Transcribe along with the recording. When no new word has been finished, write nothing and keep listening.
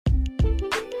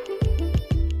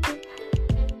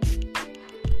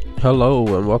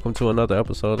Hello, and welcome to another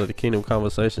episode of the Kingdom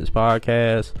Conversations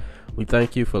podcast. We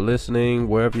thank you for listening,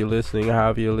 wherever you're listening,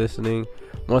 however you're listening.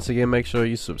 Once again, make sure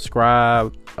you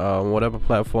subscribe on whatever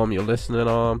platform you're listening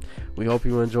on. We hope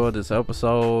you enjoyed this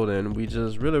episode, and we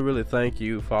just really thank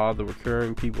you for all the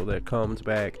recurring people that comes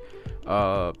back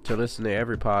to listen to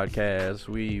every podcast.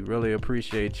 We really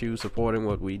appreciate you supporting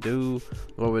what we do,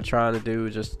 what we're trying to do,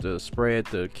 just to spread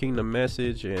the kingdom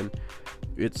message, and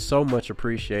it's so much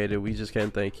appreciated. We just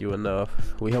can't thank you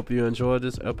enough. We hope you enjoyed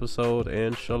this episode,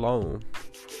 and shalom.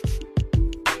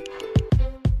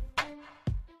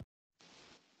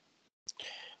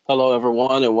 Hello,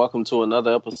 everyone, and welcome to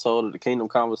another episode of the Kingdom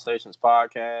Conversations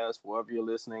podcast. Wherever you're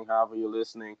listening, however you're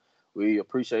listening, we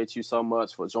appreciate you so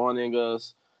much for joining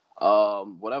us.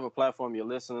 Whatever platform you're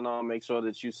listening on, make sure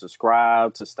that you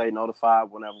subscribe to stay notified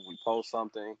whenever we post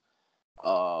something.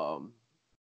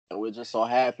 And we're just so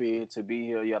happy to be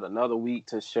here yet another week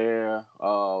to share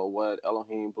what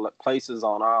Elohim places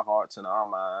on our hearts and our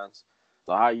minds.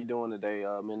 So how you doing today,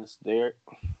 Minister Derek?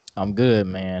 I'm good,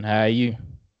 man. How are you?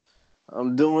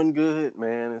 I'm doing good,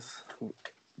 man. It's a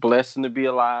blessing to be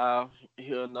alive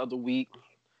here another week.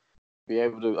 Be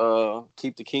able to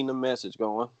keep the kingdom message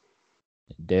going.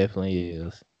 It definitely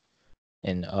is.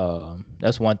 And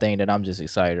that's one thing that I'm just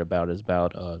excited about is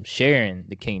about sharing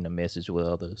the kingdom message with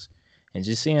others and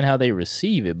just seeing how they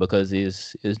receive it because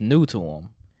it's new to them.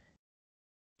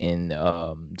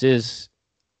 And just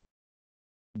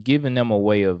giving them a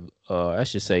way of, I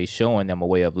should say, showing them a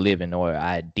way of living or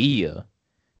idea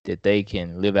that they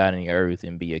can live out in the earth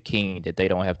and be a king, that they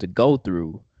don't have to go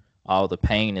through all the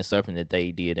pain and suffering that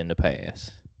they did in the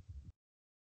past.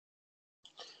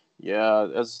 Yeah,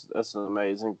 that's an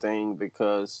amazing thing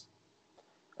because,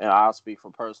 and I'll speak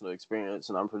from personal experience,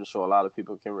 and I'm pretty sure a lot of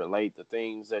people can relate the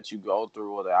things that you go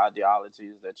through or the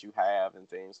ideologies that you have and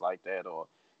things like that, or,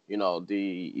 you know,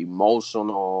 the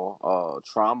emotional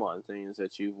trauma and things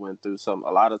that you went through.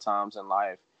 A lot of times in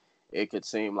life, it could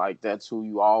seem like that's who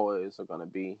you always are going to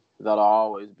be. That'll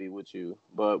always be with you.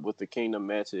 But with the kingdom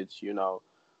message, you know,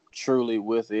 truly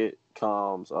with it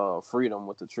comes freedom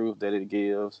with the truth that it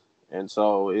gives. And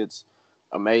so it's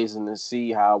amazing to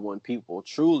see how when people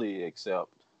truly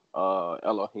accept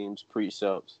Elohim's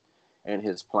precepts and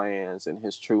his plans and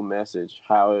his true message,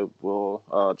 how it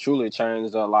will truly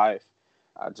change their life.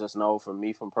 I just know from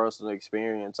personal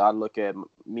experience, I look at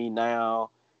me now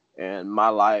and my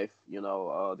life, you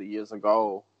know, the years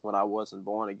ago when I wasn't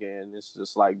born again. It's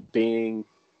just like being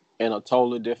in a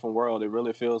totally different world. It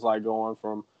really feels like going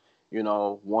from, you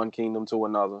know, one kingdom to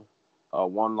another,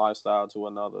 one lifestyle to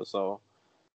another. So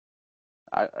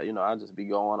I just be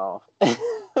going off.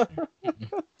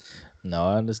 No,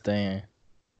 I understand.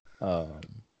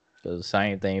 The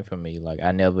same thing for me. Like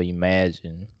I never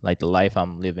imagined like the life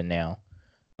I'm living now.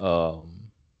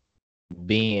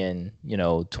 Being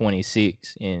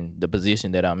 26 in the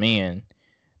position that I'm in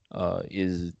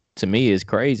is to me is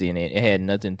crazy, and it had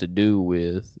nothing to do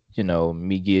with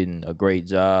me getting a great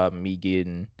job, me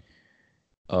getting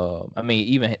I mean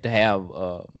even to have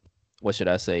what should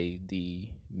I say,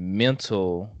 the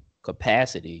mental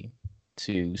capacity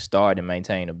to start and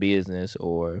maintain a business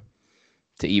or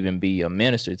to even be a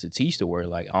minister to teach the word.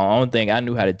 Like the only thing I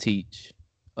knew how to teach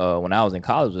when I was in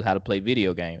college was how to play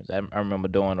video games. I remember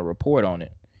doing a report on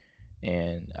it,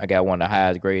 and I got one of the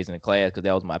highest grades in the class because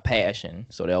that was my passion.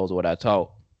 So that was what I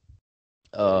taught.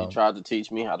 You tried to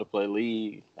teach me how to play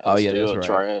League. Oh yeah, that's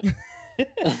right.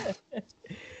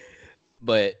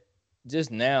 But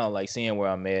just now, like seeing where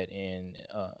I'm at, and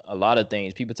a lot of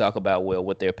things people talk about, well,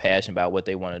 what they're passionate about, what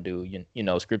they want to do. You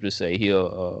know, scriptures say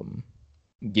he'll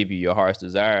give you your heart's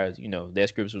desires. You know, that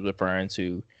scripture was referring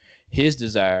to his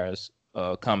desires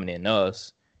coming in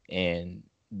us, and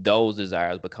those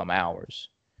desires become ours.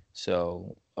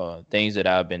 So things that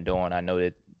I've been doing, I know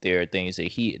that there are things that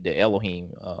the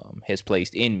Elohim has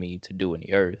placed in me to do in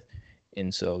the earth.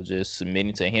 And so just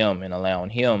submitting to him and allowing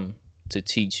him to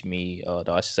teach me,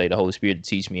 I should say the Holy Spirit to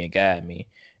teach me and guide me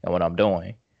in what I'm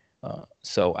doing.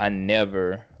 So I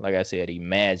never, like I said,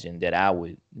 imagined that I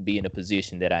would be in a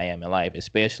position that I am in life,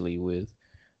 especially with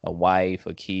a wife,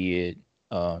 a kid,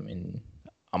 and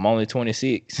I'm only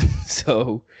 26.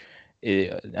 So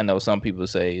I know some people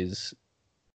say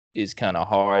it's kind of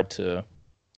hard to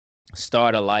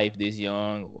start a life this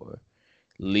young or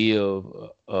live,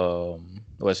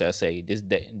 what should I say, this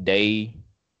day,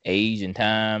 age, and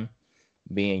time,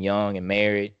 being young and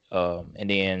married. And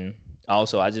then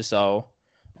also I just saw an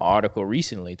article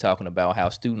recently talking about how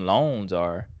student loans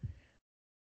are,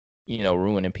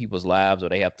 ruining people's lives, or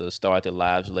they have to start their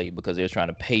lives late because they're trying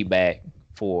to pay back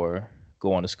for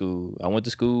going to school. I went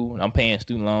to school, and I'm paying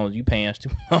student loans. You paying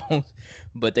student loans,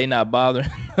 but they not bothering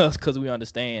us because we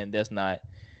understand that's not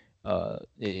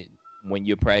when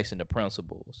you're practicing the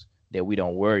principles, that we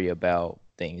don't worry about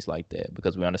things like that,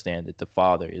 because we understand that the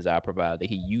Father is our provider, that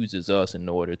He uses us in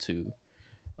order to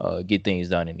get things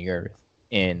done in the earth.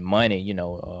 And money,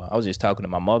 I was just talking to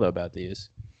my mother about this,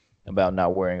 about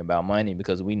not worrying about money,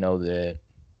 because we know that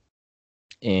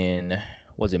in,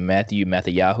 was it Matthew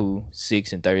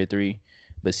 6:33,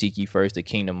 but seek ye first the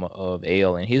kingdom of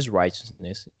El and His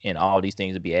righteousness, and all these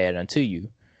things will be added unto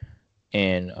you.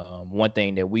 And one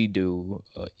thing that we do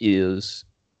is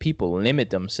people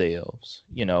limit themselves.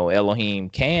 Elohim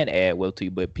can add wealth to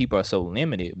you, but people are so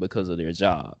limited because of their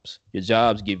jobs. Your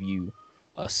jobs give you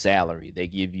a salary. They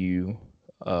give you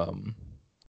a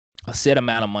set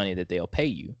amount of money that they'll pay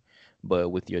you. But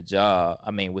with your job,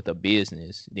 with a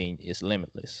business, then it's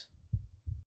limitless.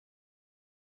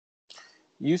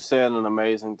 You said an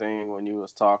amazing thing when you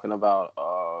was talking about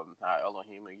how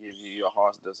Elohim will give you your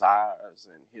heart's desires,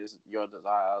 and your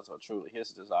desires are truly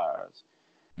His desires.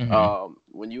 Mm-hmm.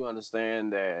 When you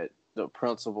understand that the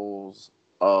principles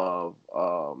of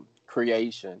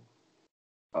creation,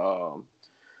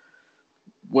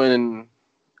 when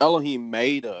Elohim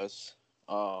made us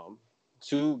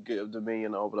to give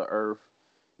dominion over the earth,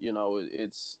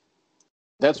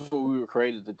 that's what we were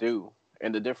created to do.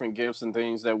 And the different gifts and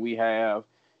things that we have,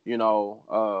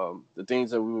 the things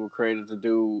that we were created to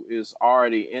do is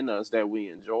already in us, that we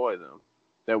enjoy them,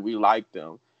 that we like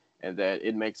them, and that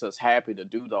it makes us happy to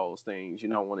do those things.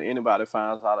 When anybody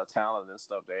finds out a talent and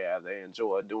stuff they have, they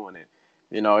enjoy doing it.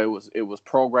 It was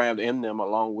programmed in them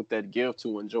along with that gift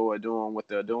to enjoy doing what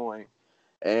they're doing.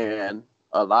 And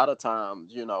a lot of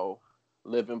times,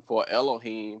 living for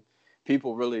Elohim,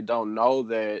 people really don't know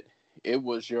that it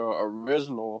was your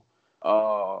original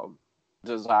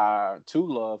desire to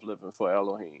love living for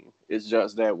Elohim. It's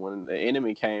just that when the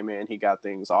enemy came in, he got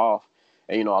things off.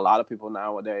 And, a lot of people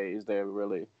nowadays, they're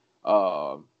really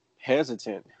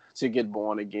hesitant to get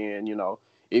born again.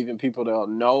 Even people that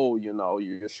know,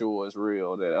 Yeshua is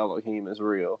real, that Elohim is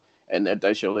real, and that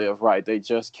they should live right. They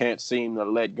just can't seem to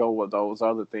let go of those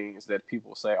other things that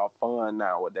people say are fun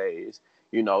nowadays,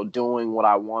 doing what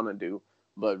I want to do.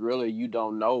 But really, you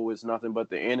don't know, it's nothing but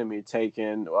the enemy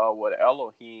taking what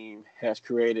Elohim has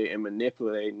created and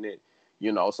manipulating it.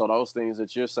 So those things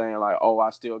that you're saying, like, oh,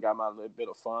 I still got my little bit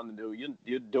of fun to do.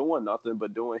 You're doing nothing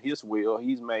but doing His will.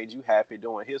 He's made you happy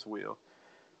doing His will.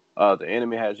 The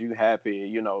enemy has you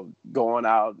happy, going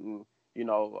out and,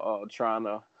 trying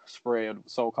to spread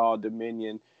so-called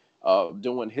dominion,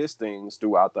 doing his things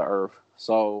throughout the earth.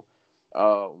 So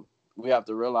we have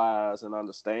to realize and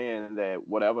understand that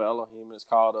whatever Elohim has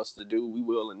called us to do, we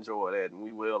will enjoy that and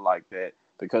we will like that,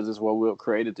 because it's what we're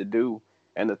created to do.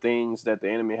 And the things that the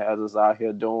enemy has us out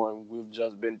here doing, we've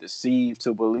just been deceived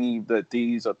to believe that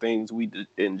these are things we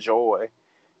enjoy.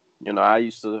 I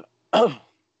used to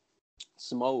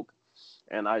smoke,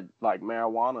 and I like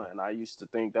marijuana, and I used to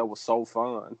think that was so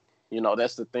fun.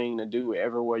 That's the thing to do.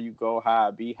 Everywhere you go,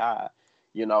 high, be high,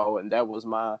 and that was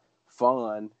my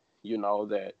fun,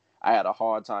 that I had a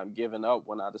hard time giving up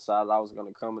when I decided I was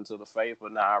going to come into the faith.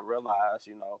 But now I realize,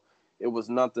 it was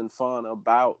nothing fun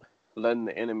about letting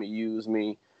the enemy use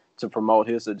me to promote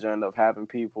his agenda of having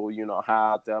people,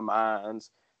 high out their minds,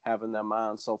 having their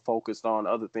minds so focused on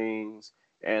other things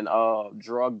and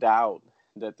drugged out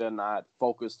that they're not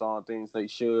focused on things they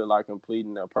should, like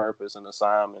completing their purpose and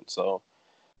assignment. So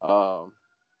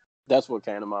that's what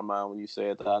came to my mind when you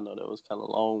said that. I know that was kind of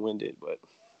long-winded, but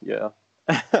yeah.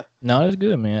 No, that's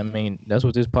good, man. That's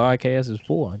what this podcast is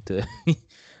for, to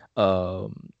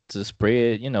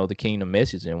spread, the kingdom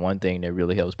message. And one thing that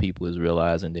really helps people is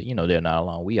realizing that, they're not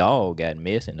alone. We all got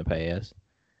mess in the past.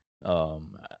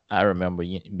 I remember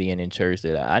being in church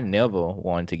that I never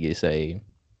wanted to get saved,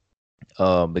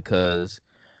 because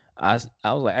I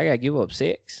was like, I gotta give up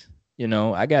sex.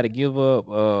 I gotta give up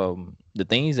the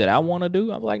things that I want to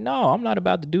do. I'm like, no, I'm not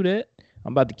about to do that.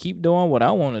 I'm about to keep doing what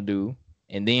I want to do.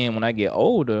 And then when I get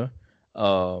older,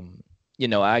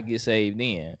 I get saved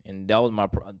then. And that was my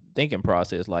thinking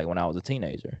process, like when I was a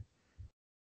teenager.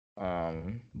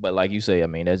 But like you say,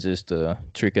 that's just a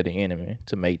trick of the enemy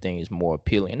to make things more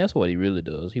appealing. And that's what he really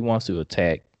does. He wants to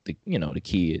attack the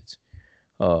kids,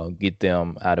 get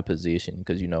them out of position.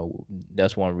 Because,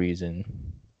 that's one reason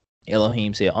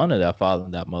Elohim said, honor thy father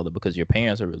and thy mother, because your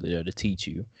parents are really there to teach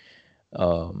you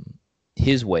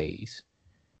his ways.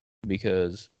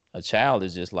 Because a child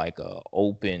is just like a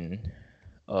open,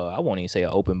 I won't even say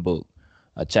an open book.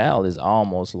 A child is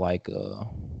almost like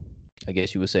I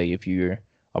guess you would say, if you're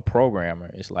a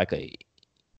programmer, it's like a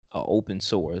open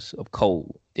source of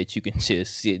code. that you can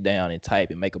just sit down and type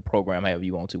and make a program however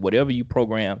you want to. Whatever you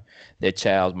program that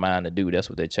child's mind to do, that's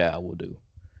what that child will do.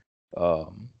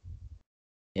 Um,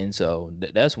 and so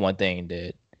that's one thing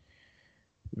that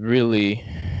really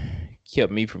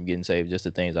kept me from getting saved, just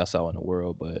the things I saw in the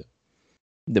world. But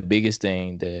the biggest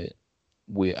thing that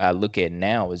I look at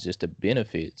now is just the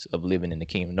benefits of living in the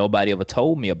kingdom. Nobody ever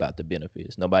told me about the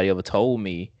benefits. Nobody ever told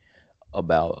me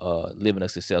about living a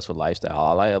successful lifestyle.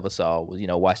 All I ever saw was,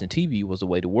 watching TV was the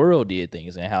way the world did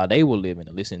things and how they were living,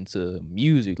 and listening to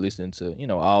music, listening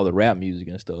to, all the rap music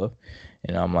and stuff.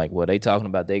 And I'm like, well, they talking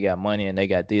about they got money and they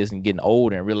got this, and getting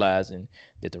older and realizing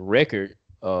that the record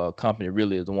company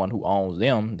really is the one who owns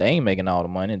them. They ain't making all the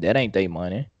money. That ain't their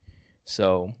money.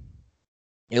 So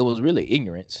it was really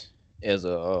ignorance as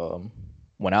a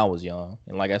when I was young.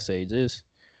 And like I say, just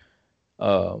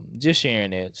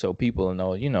sharing that so people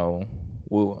know,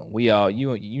 we all,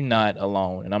 you not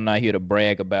alone. And I'm not here to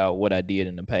brag about what I did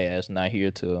in the past. Not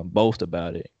here to boast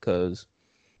about it, because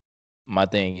my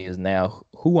thing is now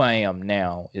who I am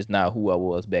now is not who I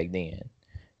was back then.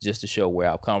 Just to show where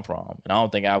I've come from. And I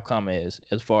don't think I've come as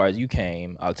far as you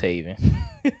came, Octavian.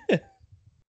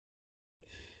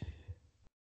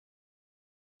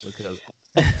 Because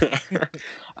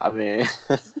I mean,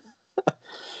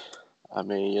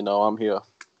 I'm here.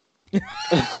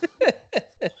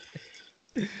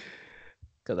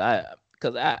 Because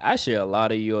I share a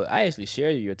lot of I actually share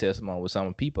your testimony with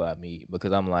some people I meet,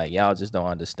 because I'm like, y'all just don't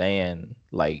understand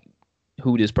like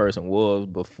who this person was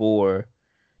before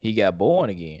he got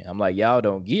born again. I'm like, y'all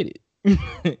don't get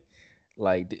it.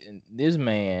 Like this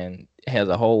man has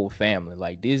a whole family.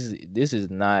 Like this is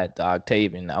not the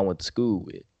Octavian I went to school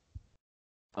with.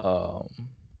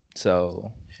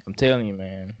 So I'm telling you,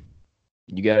 man,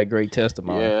 you got a great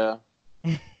testimony. Yeah.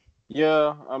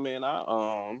 Yeah, I mean,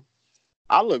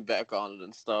 I look back on it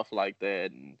and stuff like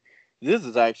that, and this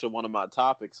is actually one of my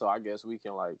topics, so I guess we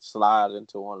can like slide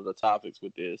into one of the topics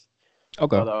with this.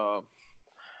 Okay. But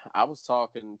I was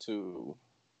talking to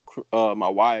my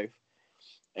wife,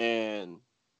 and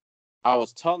I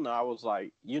was telling her, I was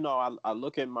like, I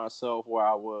look at myself where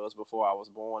I was before I was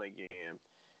born again,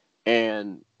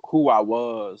 and who I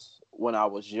was when I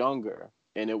was younger,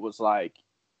 and it was like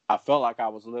I felt like I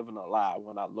was living a lie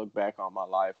when I look back on my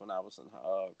life when I was in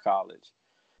college,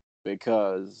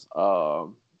 because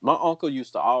my uncle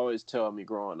used to always tell me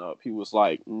growing up, he was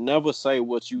like, never say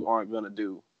what you aren't going to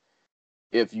do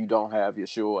if you don't have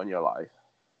Yeshua in your life.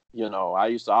 I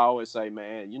used to always say,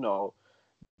 man,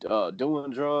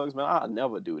 doing drugs, man, I'd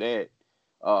never do that.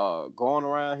 Going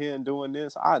around here and doing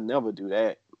this, I'd never do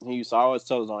that. He used to always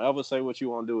tell us, don't ever say what you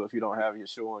want to do if you don't have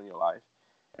Yeshua in your life.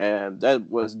 And that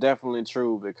was definitely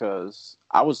true, because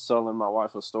I was telling my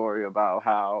wife a story about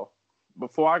how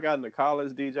before I got into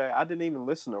college, DJ, I didn't even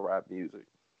listen to rap music.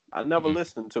 I never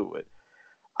listened to it.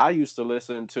 I used to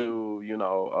listen to,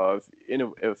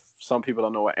 if some people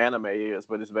don't know what anime is,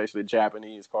 but it's basically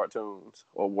Japanese cartoons,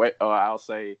 or I'll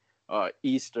say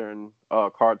Eastern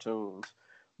cartoons.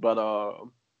 But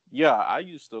yeah, I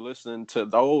used to listen to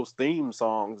those theme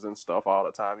songs and stuff all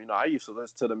the time. I used to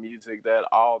listen to the music that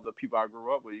all the people I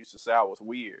grew up with used to say I was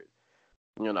weird,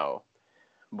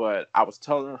 But I was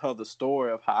telling her the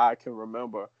story of how I can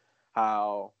remember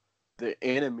how the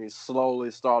enemy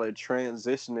slowly started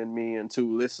transitioning me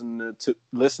into listening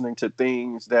to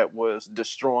things that was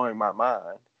destroying my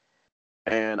mind.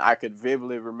 And I could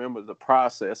vividly remember the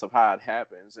process of how it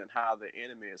happens, and how the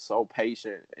enemy is so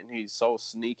patient and he's so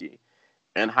sneaky,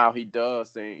 and how he does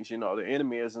things. The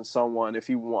enemy isn't someone, if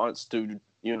he wants to,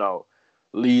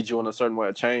 lead you in a certain way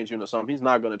or change you into something, he's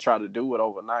not going to try to do it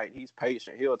overnight. He's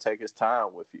patient. He'll take his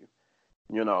time with you,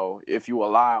 if you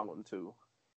allow him to.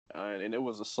 And it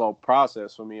was a slow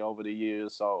process for me over the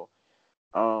years. So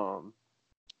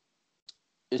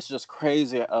it's just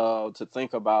crazy to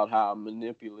think about how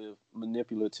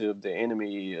manipulative the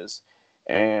enemy is.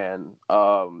 And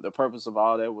the purpose of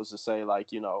all that was to say,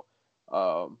 like,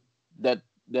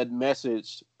 that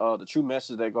message, the true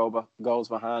message that goes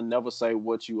behind never say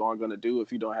what you aren't going to do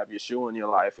if you don't have Yeshua in your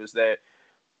life, is that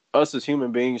us as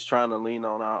human beings trying to lean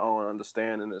on our own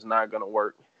understanding is not going to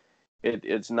work.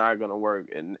 It's not going to work,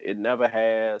 and it never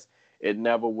has. It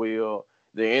never will.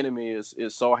 The enemy is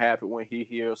so happy when he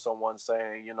hears someone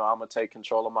saying, I'm going to take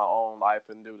control of my own life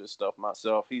and do this stuff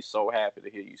myself. He's so happy to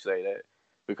hear you say that,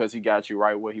 because he got you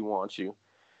right where he wants you.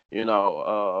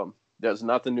 There's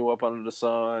nothing new up under the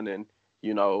sun, and,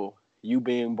 you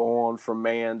being born from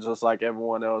man just like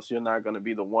everyone else, you're not going to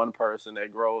be the one person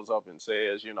that grows up and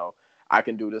says, I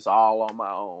can do this all on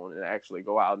my own and actually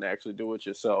go out and actually do it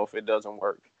yourself. It doesn't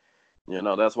work.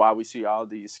 That's why we see all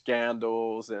these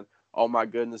scandals and oh my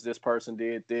goodness, this person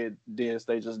did this,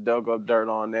 they just dug up dirt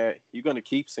on that. You're gonna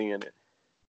keep seeing it.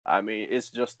 I mean, it's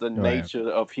just the Right. nature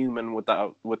of human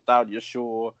without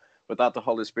Yeshua, without the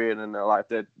Holy Spirit in their life,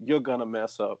 that you're gonna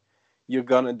mess up. You're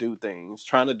gonna do things.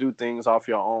 Trying to do things off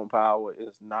your own power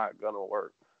is not gonna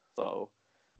work. So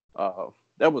uh,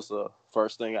 that was the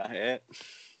first thing I had.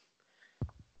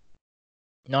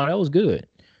 No, that was good.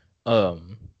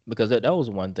 Because that was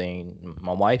one thing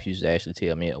my wife used to actually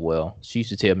tell me. Well, she used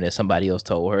to tell me that somebody else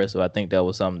told her. So I think that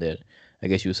was something that I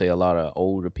guess you would say a lot of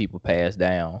older people pass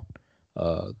down.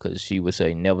 Because she would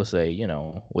say, never say,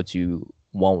 what you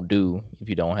won't do if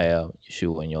you don't have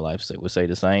Yeshua in your life. So would say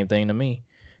the same thing to me.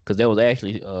 Because there was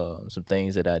actually some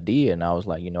things that I did, and I was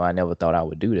like, I never thought I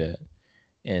would do that.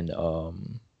 And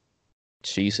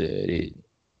she said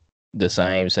the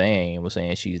same saying, was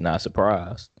saying she's not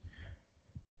surprised.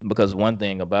 Because one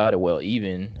thing about it, well,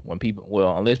 even when people,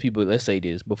 well, unless people, let's say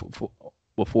this,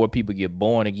 before people get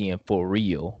born again for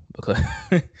real, because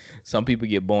some people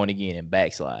get born again and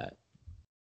backslide.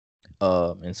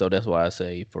 And so that's why I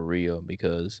say for real,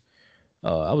 because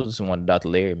I was listening to one of Dr.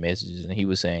 Larry messages, and he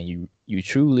was saying you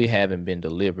truly haven't been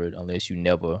delivered unless you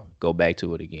never go back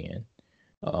to it again.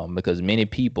 Because many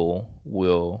people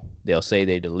they'll say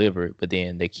they delivered, but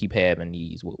then they keep having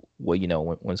these,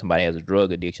 when somebody has a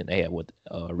drug addiction, they have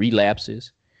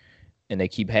relapses, and they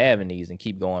keep having these and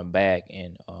keep going back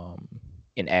and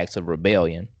in acts of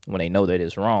rebellion when they know that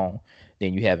it's wrong.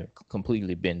 Then you haven't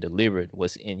completely been delivered.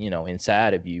 What's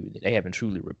inside of you, they haven't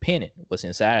truly repented. What's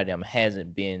inside of them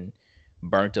hasn't been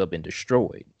burnt up and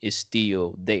destroyed. It's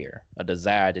still there, a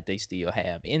desire that they still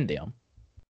have in them.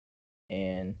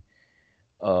 And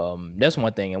that's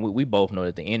one thing, and we both know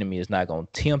that the enemy is not going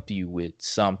to tempt you with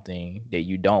something that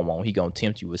you don't want. He's going to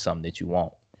tempt you with something that you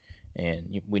want.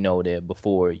 And we know that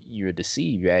before you're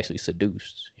deceived, you're actually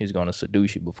seduced. He's going to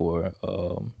seduce you before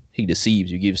he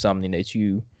deceives you. Give something that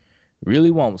you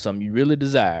really want, something you really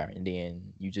desire, and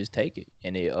then you just take it.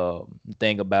 And the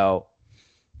thing about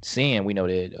sin, we know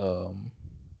that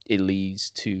it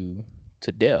leads to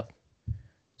death.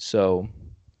 So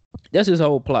that's his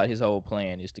whole plot. His whole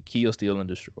plan is to kill, steal, and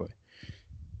destroy.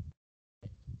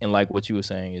 And like what you were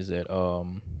saying is that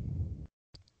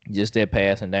just that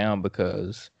passing down,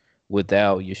 because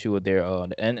without Yeshua there,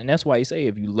 and that's why he say,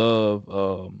 if you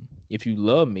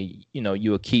love me,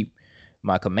 you'll keep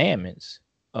my commandments,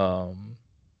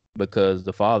 because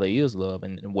the Father is love.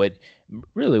 And what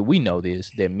really we know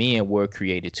this, that men were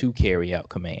created to carry out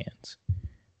commands,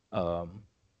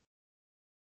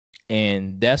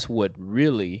 and that's what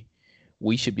really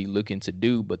we should be looking to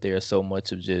do. But there's so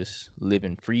much of just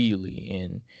living freely,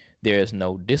 and there's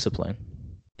no discipline.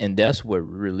 And that's what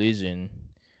religion,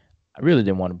 I really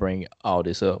didn't want to bring all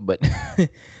this up, but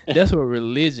that's what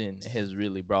religion has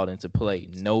really brought into play.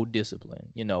 No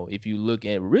discipline. If you look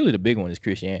at, really the big one is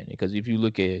Christianity, because if you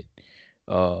look at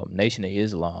Nation of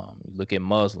Islam, you look at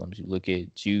Muslims, you look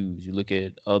at Jews, you look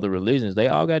at other religions, they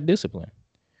all got discipline.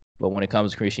 But when it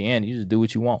comes to Christianity, you just do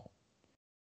what you want.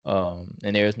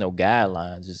 And there's no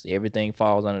guidelines. Just everything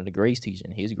falls under the grace teaching.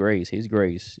 His grace.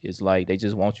 It's like they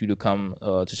just want you to come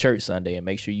to church Sunday and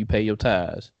make sure you pay your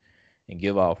tithes and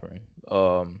give offering.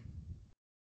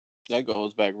 That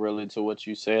goes back really to what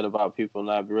you said about people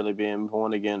not really being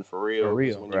born again for real. For real,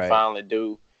 Because when right. you finally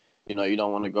do, you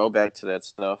don't want to go back to that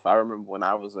stuff. I remember when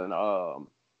I was in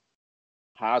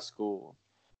high school,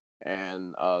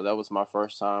 and that was my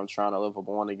first time trying to live a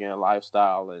born again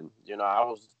lifestyle. And I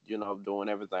was doing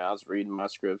everything. I was reading my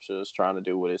scriptures, trying to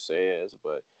do what it says.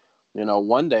 But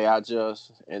one day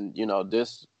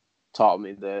this taught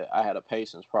me that I had a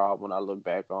patience problem. When I look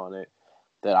back on it,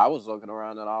 that I was looking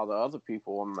around at all the other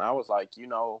people, and I was like,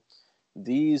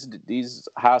 these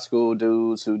high school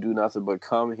dudes who do nothing but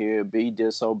come here, be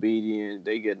disobedient.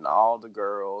 They getting all the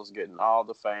girls, getting all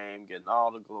the fame, getting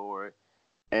all the glory.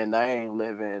 And they ain't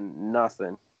living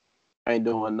nothing, ain't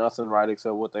doing nothing right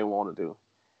except what they want to do.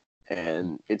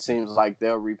 And it seems like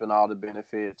they're reaping all the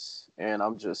benefits, and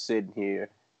I'm just sitting here,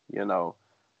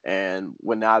 And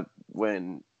when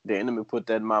the enemy put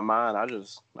that in my mind, I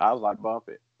was like, bump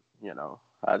it,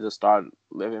 I just started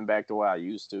living back the way I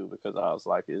used to, because I was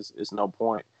like, it's no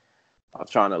point of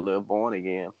trying to live born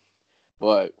again.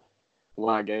 But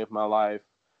when I gave my life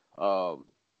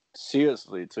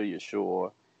seriously to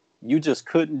Yeshua, you just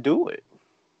couldn't do it,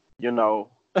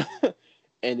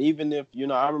 And even if,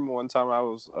 I remember one time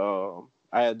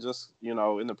I had just,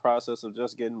 in the process of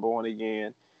just getting born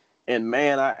again. And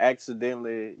man, I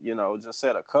accidentally, just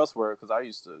said a cuss word, because I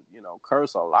used to,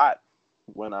 curse a lot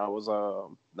when I was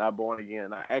not born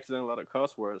again. I accidentally let a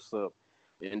cuss word slip.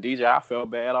 And DJ, I felt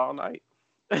bad all night.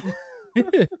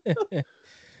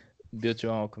 Built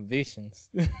your own convictions.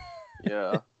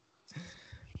 Yeah.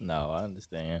 No, I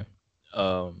understand.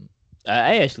 I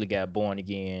actually got born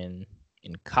again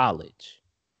in college.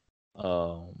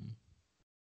 Um,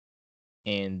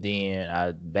 and then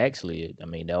I backslid. I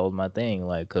mean, that was my thing.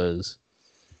 Like, cause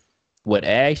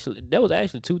there was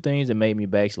actually two things that made me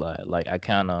backslide. Like, I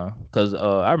kind of, cause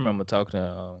I remember talking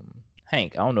to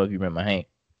Hank. I don't know if you remember Hank.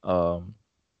 Um,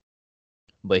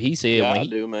 but he said Yeah, when I he,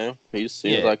 do, man. He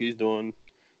seems yeah, like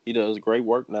he does great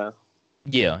work now.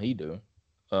 yeah, he do.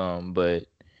 But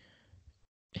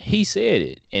he said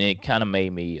it, and it kind of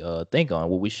made me think on,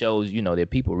 well, which shows, that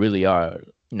people really are,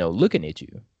 looking at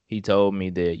you. He told me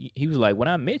that he was like, when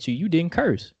I met you, you didn't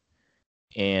curse.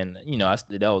 And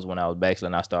that was when I was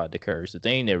backsliding. I started to curse. The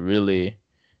thing that really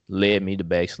led me to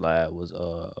backslide was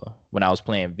when I was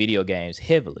playing video games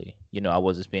heavily. I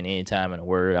wasn't spending any time in the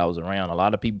Word. I was around a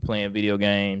lot of people playing video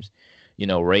games,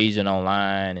 raging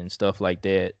online and stuff like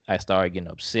that. I started getting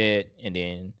upset, and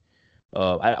then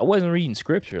I wasn't reading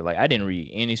scripture. Like, I didn't read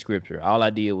any scripture. All I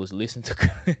did was listen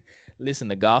to listen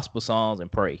to gospel songs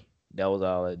and pray. That was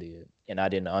all I did. And I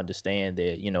didn't understand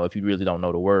that, if you really don't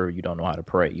know the word, you don't know how to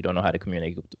pray. You don't know how to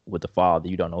communicate with the Father.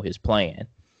 You don't know his plan.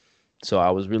 So I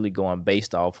was really going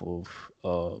based off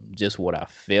of just what I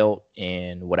felt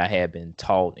and what I had been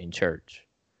taught in church.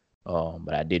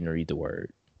 But I didn't read the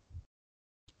word.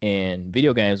 And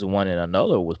video games, one, and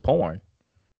another was porn.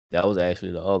 That was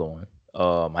actually the other one.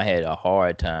 I had a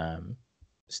hard time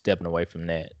stepping away from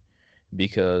that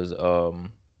because I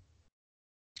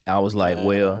was like,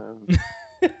 well, Man,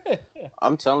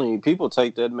 I'm telling you, people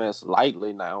take that mess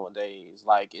lightly nowadays.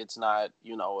 Like, it's not,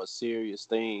 a serious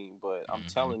thing. But I'm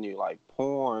mhm, telling you, like,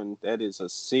 porn, that is a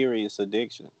serious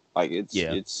addiction. Like,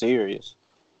 yeah, it's serious.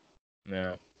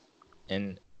 yeah,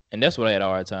 and that's what I had a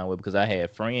hard time with because I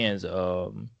had friends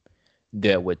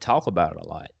that would talk about it a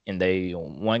lot, and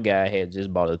one guy had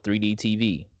just bought a 3D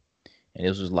TV. And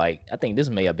this was like, I think this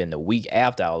may have been the week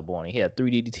after I was born. He had a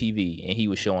 3D TV, and he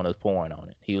was showing us porn on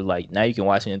it. He was like, now you can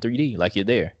watch it in 3D, like you're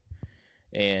there.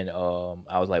 And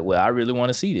I was like, well, I really want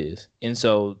to see this. And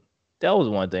so that was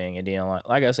one thing. And then,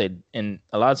 like I said, and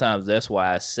a lot of times that's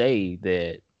why I say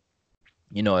that,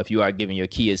 if you are giving your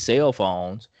kids cell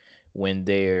phones when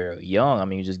they're young, I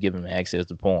mean, you just give them access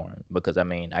to porn. Because, I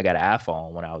mean, I got an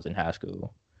iPhone when I was in high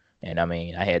school. And, I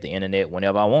mean, I had the internet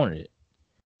whenever I wanted it.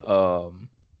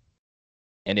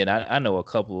 And then I know a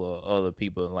couple of other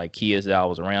people, like kids that I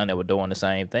was around, that were doing the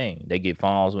same thing. They get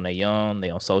phones when they're young.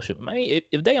 They on social. I mean,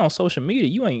 if they on social media,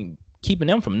 you ain't keeping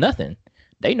them from nothing.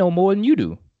 They know more than you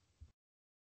do.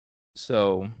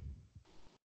 So,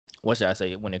 what should I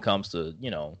say when it comes to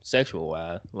sexual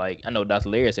wise? Like, I know Dr.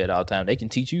 Larry said all the time, they can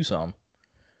teach you something.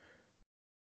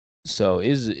 So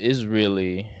it's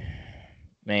really,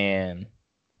 man,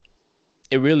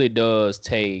 it really does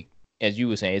take, as you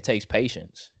were saying, it takes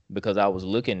patience because I was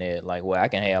looking at like, well, I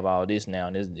can have all this now,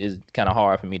 and it's kind of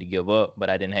hard for me to give up, but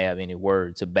I didn't have any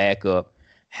word to back up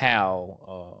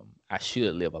how I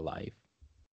should live a life.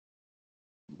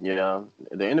 Yeah,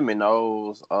 the enemy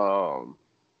knows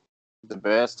the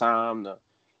best time to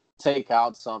take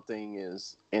out something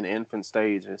is in infant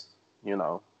stages. You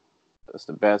know, that's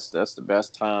the best. That's the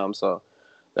best time. So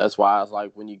that's why it's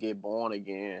like when you get born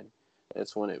again,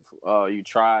 it's when you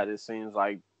try it. It seems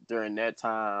like during that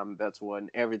time, that's when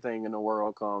everything in the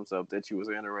world comes up that you was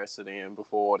interested in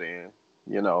before then.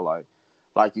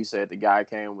 Like you said, the guy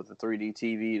came with a 3D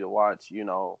TV to watch.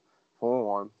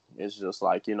 Porn. It's just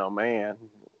like man,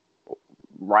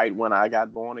 right when I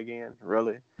got born again,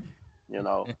 really. You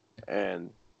know, and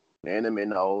the enemy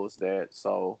knows that.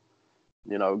 So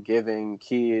giving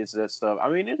kids that stuff. I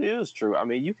mean, it is true. I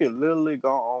mean, you can literally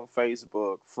go on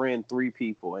Facebook, friend 3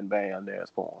 people, and bam, there's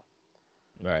porn.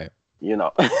 Right. You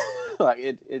know, like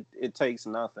it takes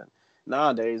nothing.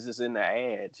 Nowadays, it's in the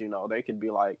ads. They could be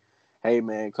like, "Hey,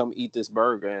 man, come eat this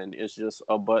burger," and it's just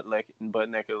a butt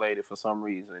naked lady for some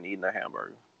reason eating a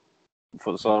hamburger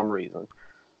for some reason.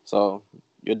 So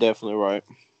you're definitely right.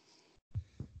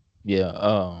 Yeah.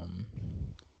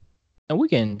 And we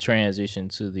can transition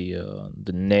to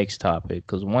the next topic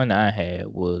because one I had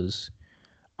was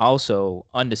also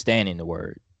understanding the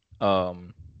word.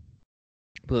 Um,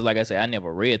 because like I said, I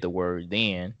never read the word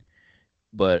then,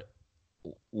 but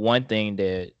one thing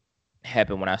that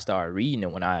happened when I started reading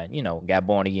it, when I, got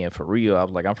born again for real, I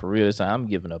was like, I'm for real this time. I'm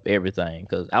giving up everything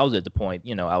because I was at the point,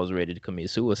 I was ready to commit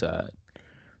suicide.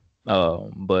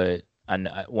 But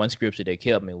one scripture that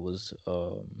kept me was,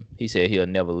 he said he'll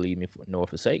never leave me nor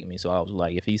forsake me. So I was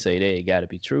like, if he say that, it got to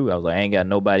be true. I was like, I ain't got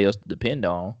nobody else to depend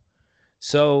on.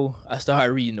 So I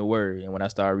started reading the word, and when I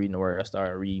started reading the word, I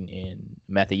started reading in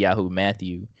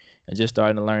Matthew, and just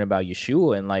starting to learn about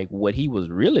Yeshua and like what he was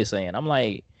really saying. I'm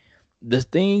like, the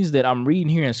things that I'm reading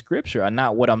here in Scripture are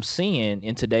not what I'm seeing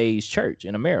in today's church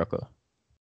in America.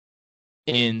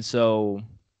 And so,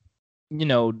 you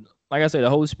know, like I said, the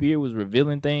Holy Spirit was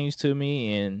revealing things to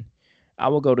me, and I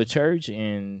would go to church,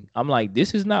 and I'm like,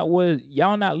 this is not what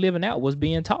y'all not living out what's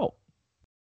being taught.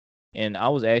 And I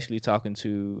was actually talking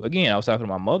to, again, I was talking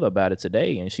to my mother about it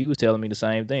today, and she was telling me the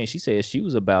same thing. She said she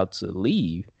was about to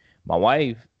leave. My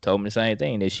wife told me the same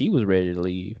thing, that she was ready to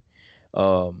leave.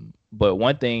 But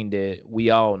one thing that we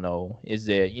all know is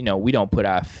that, you know, we don't put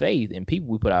our faith in people,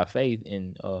 we put our faith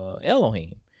in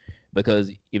Elohim.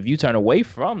 Because if you turn away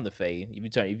from the faith,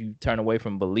 if you turn away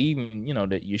from believing, you know,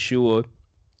 that Yeshua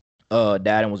died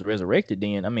and was resurrected,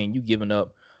 then I mean you giving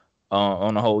up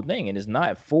on the whole thing, and it's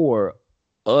not for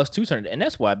us to turn. And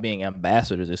that's why being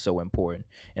ambassadors is so important.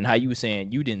 And how you were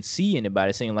saying you didn't see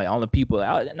anybody, saying like only people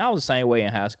out, and I was the same way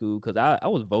in high school because I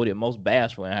was voted most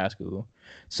bashful in high school.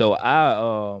 So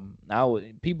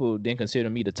people didn't consider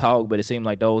me to talk, but it seemed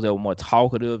like those that were more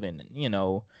talkative and, you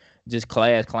know, just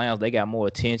class clowns, they got more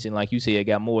attention. Like you said,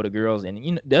 got more of the girls, and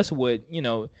you know that's what, you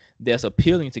know, that's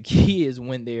appealing to kids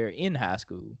when they're in high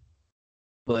school.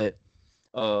 But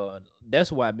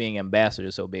that's why being ambassador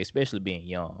is so big, especially being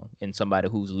young and somebody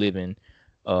who's living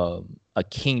a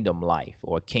kingdom life,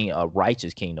 or a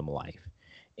righteous kingdom life,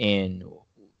 and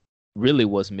really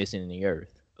what's missing in the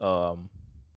earth. And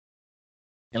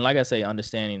like I say,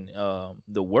 understanding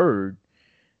the word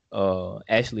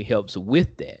actually helps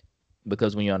with that,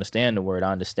 because when you understand the word,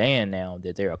 I understand now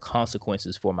that there are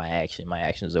consequences for my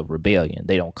actions of rebellion.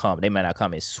 They may not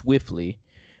come as swiftly,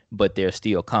 but there are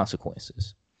still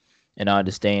consequences. And I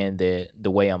understand that the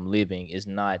way I'm living is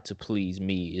not to please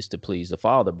me, it's to please the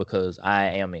Father, because I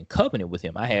am in covenant with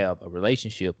him. I have a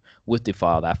relationship with the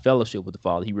Father. I fellowship with the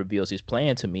Father. He reveals his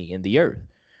plan to me in the earth.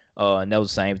 And that was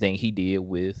the same thing he did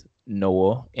with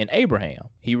Noah and Abraham.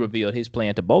 He revealed his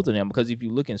plan to both of them, because if you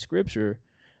look in scripture,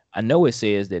 I know it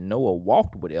says that Noah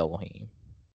walked with Elohim.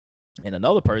 And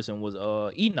another person was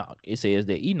Enoch. It says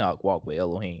that Enoch walked with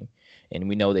Elohim. And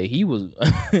we know that he was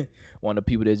one of the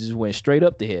people that just went straight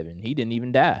up to heaven. He didn't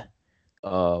even die.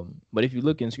 But if you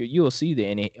look in scripture, you'll see that.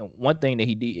 And one thing that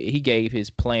he did, he gave his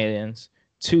plans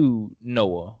to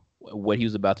Noah, what he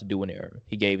was about to do in the earth.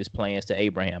 He gave his plans to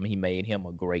Abraham, and he made him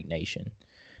a great nation.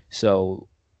 So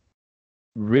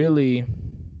really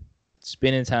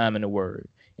spending time in the word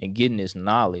and getting this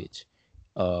knowledge,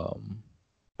 well,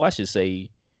 I should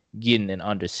say getting an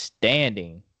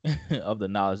understanding of the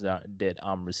knowledge that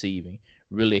I'm receiving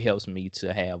really helps me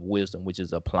to have wisdom, which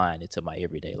is applying it to my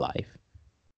everyday life.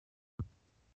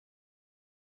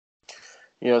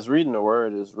 Yes, reading the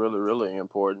word is really, really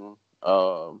important.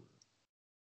 You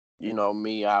know,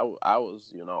 me, I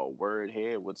was, you know, a word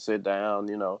head, would sit down,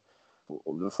 you know,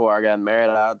 before I got married,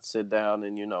 I'd sit down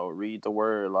and, you know, read the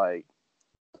word like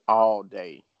all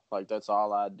day. Like that's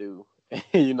all I do.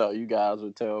 You know, you guys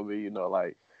would tell me, you know,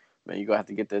 like, man, you're gonna have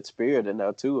to get that spirit in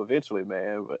there too eventually,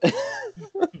 man. But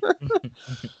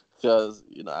because,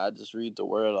 you know, I just read the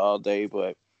word all day.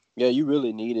 But yeah, you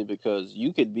really need it, because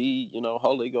you could be, you know,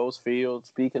 Holy Ghost filled,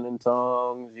 speaking in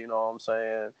tongues, you know what I'm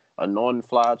saying? Anointing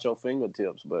fly at your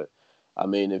fingertips. But I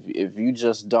mean, if you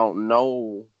just don't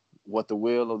know what the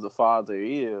will of the Father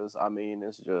is, I mean,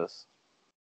 it's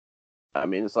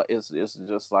like it's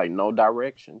just like no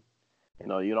direction. You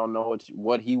know, you don't know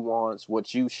what he wants,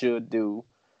 what you should do,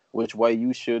 which way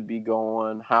you should be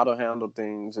going, how to handle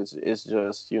things. It's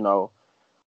just, you know,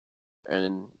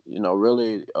 and, you know,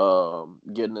 really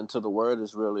getting into the word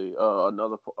is really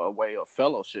another way of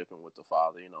fellowshipping with the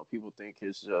Father. You know, people think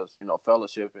it's just, you know,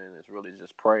 fellowshipping is really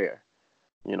just prayer,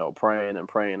 you know, praying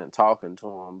and talking to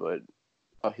him. But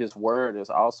his word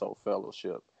is also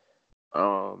fellowship.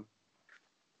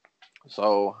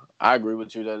 So I agree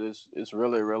with you that it's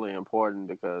really, really important,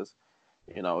 because,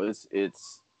 you know,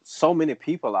 it's so many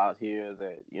people out here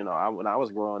that, you know, when I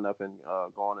was growing up and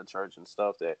going to church and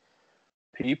stuff, that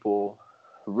people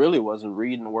really wasn't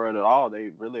reading the word at all. They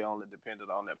really only depended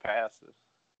on their pastors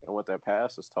and what their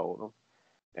pastors told them,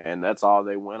 and that's all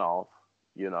they went off.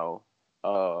 You know,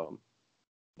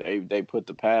 they put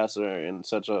the pastor in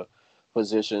such a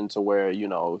position to where, you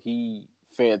know, he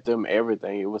fed them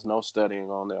everything. It was no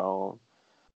studying on their own.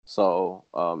 So,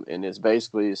 and it's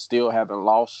basically still having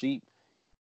lost sheep.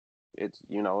 It's,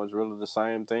 you know, it's really the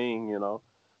same thing, you know.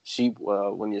 Sheep,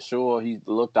 when Yeshua, he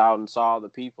looked out and saw the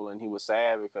people, and he was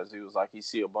sad because he was like, he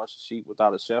see a bunch of sheep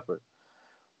without a shepherd.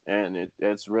 And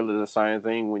it's really the same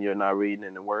thing when you're not reading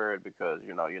in the word, because,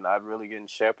 you know, you're not really getting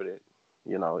shepherded.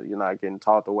 you're not getting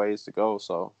taught the ways to go.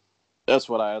 So that's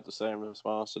what I have to say in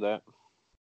response to that.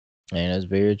 And that's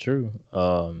very true.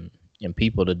 And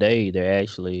people today, they're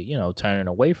actually, turning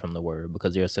away from the word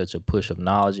because there's such a push of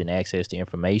knowledge and access to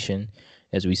information,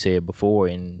 as we said before.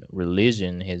 And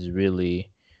religion has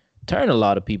really turned a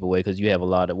lot of people away because you have a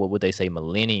lot of what would they say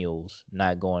millennials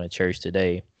not going to church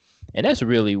today, and that's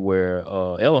really where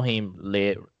Elohim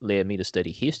led me to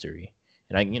study history.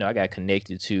 And I got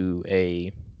connected to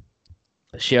a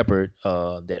shepherd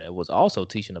that was also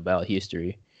teaching about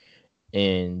history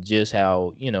and just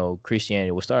how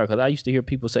Christianity was started. Because I used to hear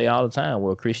people say all the time,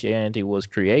 "Well, Christianity was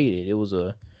created. It was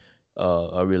a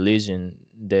religion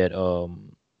that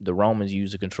the Romans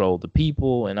used to control the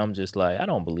people." And I'm just like, I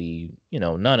don't believe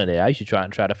none of that. I used to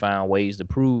try to find ways to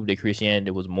prove that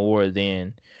Christianity was more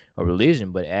than a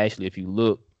religion. But actually, if you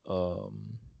look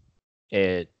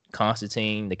at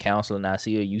Constantine, the Council of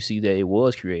Nicaea, you see that it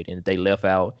was created, and that they left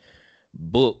out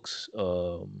books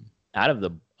out of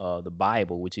the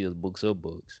Bible, which is books of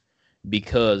books,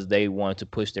 because they wanted to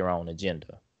push their own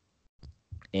agenda.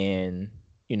 And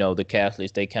the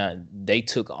Catholics, they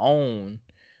took on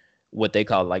what they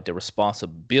call like the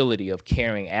responsibility of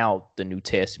carrying out the New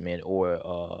Testament,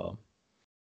 or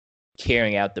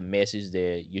carrying out the message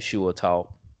that Yeshua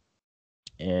taught.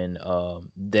 And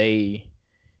they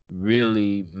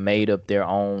really made up their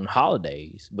own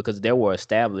holidays, because there were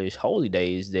established holy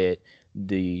days that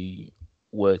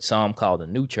what some call the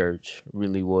new church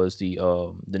really was the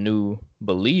new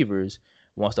believers.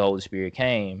 Once the Holy Spirit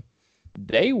came,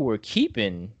 they were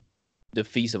keeping the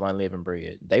Feast of Unleavened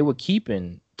Bread. They were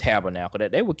keeping Tabernacle.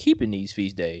 That they were keeping these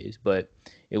feast days, but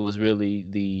it was really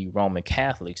the Roman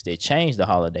Catholics that changed the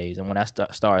holidays. And when I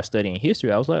started studying history,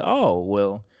 I was like, oh,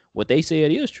 well, what they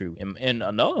said is true. And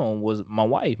another one was my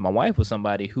wife. My wife was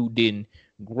somebody who didn't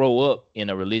grow up in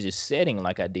a religious setting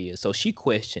like I did, so she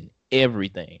questioned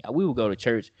everything. We would go to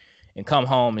church and come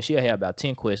home, and she'll have about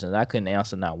 10 questions. I couldn't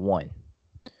answer not one.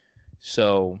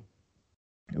 So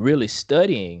really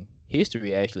studying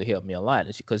history actually helped me a lot,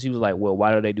 because she was like, well,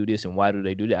 why do they do this and why do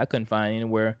they do that? I couldn't find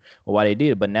anywhere why they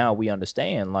did it. But now we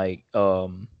understand, like,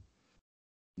 that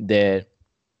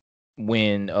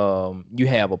when you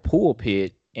have a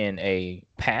pulpit and a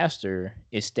pastor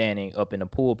is standing up in the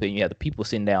pulpit and you have the people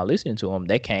sitting down listening to him,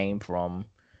 that came from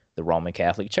the Roman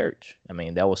Catholic Church. I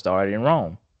mean, that was started in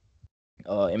Rome.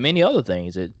 And many other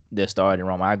things that started in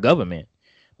Rome. Our government,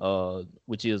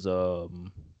 which is a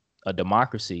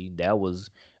democracy, that was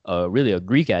really a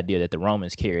Greek idea that the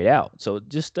Romans carried out. So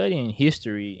just studying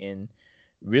history and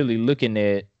really looking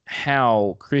at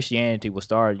how Christianity was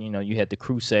started, you had the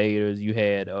Crusaders, you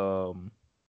had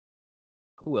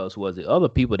who else was it? Other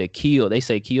people that killed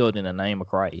in the name of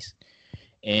Christ.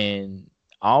 And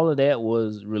all of that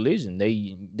was religion.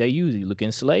 They usually look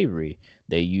in slavery.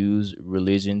 They use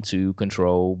religion to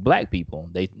control black people.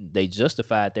 They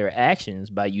justified their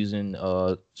actions by using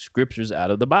scriptures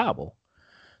out of the Bible.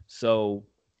 So,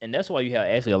 and that's why you have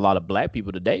actually a lot of black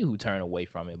people today who turn away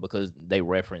from it, because they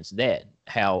reference that,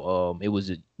 how it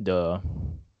was the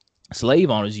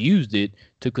slave owners used it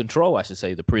to control, I should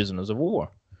say, the prisoners of war.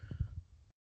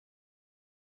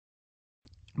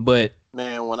 But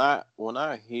man, when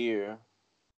I hear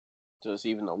just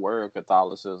even the word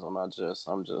Catholicism, I'm just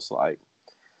like,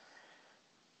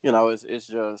 it's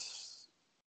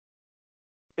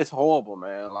horrible,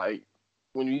 man. Like,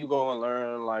 when you go and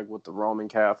learn like what the Roman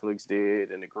Catholics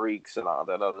did and the Greeks and all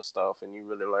that other stuff, and you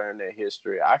really learn their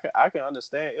history, I can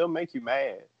understand. It'll make you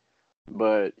mad,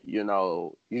 but you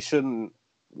shouldn't.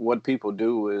 What people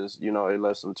do is, it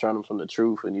lets them turn them from the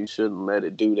truth, and you shouldn't let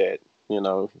it do that.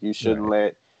 You shouldn't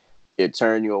let it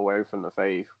turn you away from the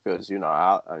faith, because when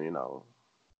I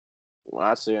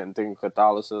sit and think of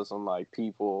Catholicism, like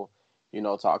people,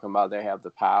 talking about they have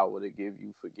the power to give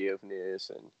you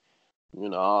forgiveness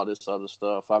and all this other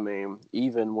stuff. I mean,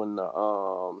 even when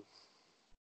the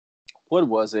what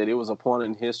was it? It was a point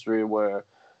in history where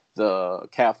the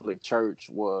Catholic Church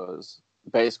was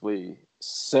basically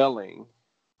selling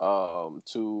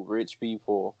to rich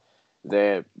people,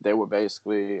 that they were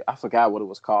basically, I forgot what it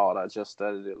was called. I just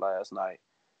studied it last night.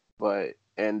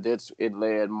 And it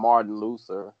led Martin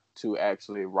Luther to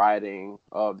actually writing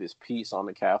this piece on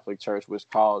the Catholic Church, which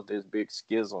caused this big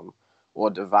schism or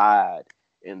divide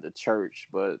in the church.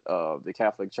 But the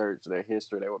Catholic Church, their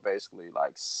history, they were basically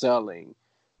like selling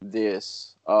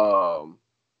this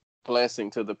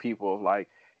blessing to the people of, like,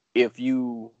 if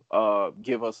you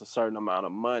give us a certain amount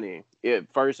of money.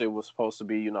 At first it was supposed to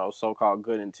be, so-called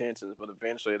good intentions, but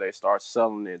eventually they start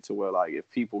selling it to where, like, if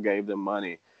people gave them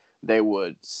money, they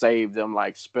would save them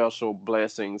like special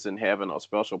blessings in heaven or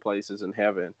special places in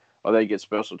heaven or they get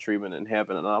special treatment in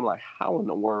heaven. And I'm like, how in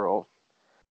the world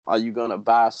are you gonna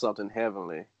buy something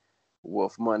heavenly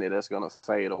with money that's gonna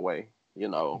fade away? You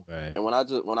know. Right. And when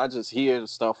I just hear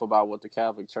stuff about what the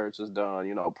Catholic Church has done,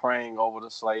 you know, praying over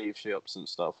the slave ships and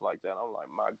stuff like that, I'm like,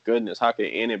 my goodness, how can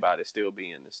anybody still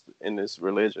be in this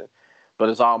religion? But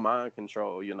it's all mind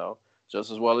control, you know,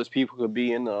 just as well as people could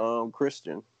be in the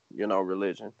Christian, you know,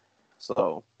 religion.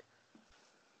 So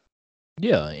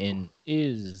Yeah, and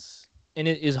it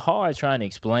is hard trying to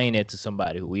explain that to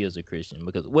somebody who is a Christian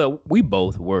because, well, we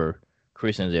both were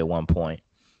Christians at one point.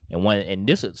 And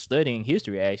this studying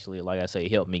history actually, like I say,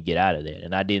 helped me get out of that.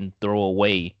 And I didn't throw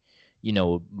away, you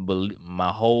know,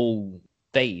 my whole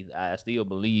faith. I still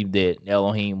believe that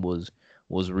Elohim was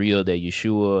real, that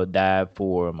Yeshua died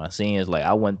for my sins. Like,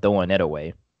 I wasn't throwing that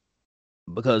away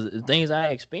because the things I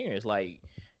experienced, like,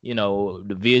 you know,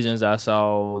 the visions I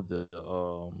saw,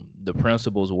 the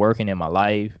principles working in my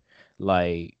life,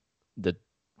 like the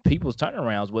people's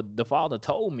turnarounds. What the Father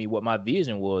told me, what my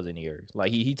vision was in the earth.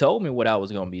 Like he told me what I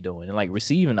was gonna be doing, and like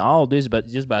receiving all this, but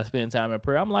just by spending time in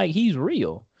prayer, I'm like, He's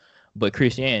real. But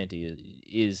Christianity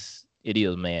is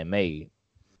man made,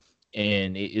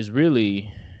 and it is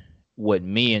really what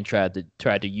men tried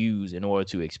to use in order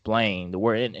to explain the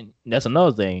word, and that's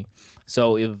another thing.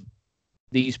 So if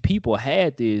these people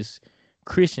had this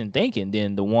Christian thinking,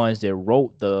 then the ones that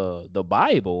wrote the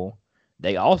Bible,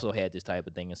 they also had this type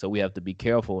of thing. And so we have to be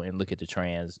careful and look at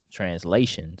the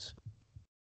translations.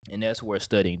 And that's where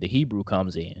studying the Hebrew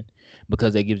comes in,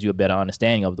 because that gives you a better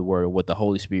understanding of the word, what the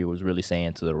Holy Spirit was really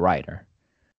saying to the writer.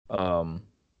 And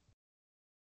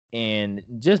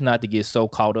just not to get so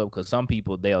caught up, because some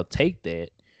people, they'll take that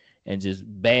and just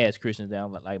bash Christians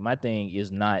down. Like my thing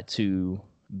is not to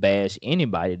bash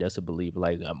anybody that's a believer.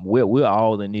 Like we're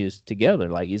all in this together.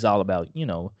 Like it's all about, you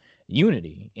know,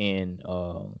 unity. And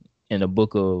in the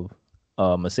book of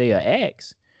Messiah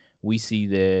Acts, we see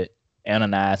that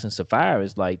Ananias and Sapphira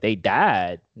is like, they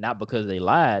died not because they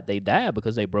lied, they died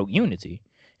because they broke unity.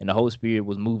 And the Holy Spirit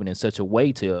was moving in such a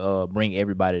way to bring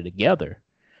everybody together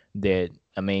that,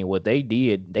 I mean, what they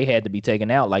did, they had to be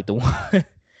taken out, like the one,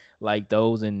 like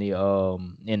those in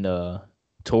the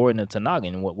Torah and the Tanakh,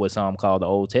 and what some call the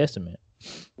Old Testament.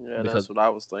 Yeah, because, that's what I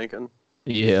was thinking.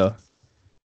 Yeah.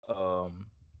 And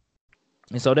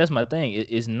so that's my thing.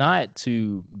 It's not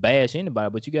to bash anybody,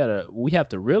 but we have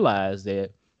to realize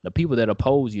that the people that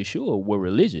oppose Yeshua were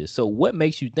religious. So what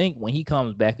makes you think when he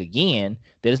comes back again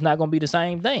that it's not going to be the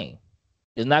same thing?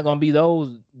 It's not going to be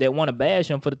those that want to bash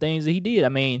him for the things that he did. I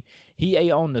mean, he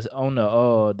ate on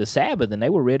the Sabbath, and they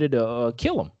were ready to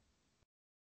kill him.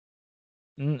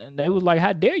 And they was like,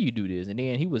 "How dare you do this?" And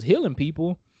then he was healing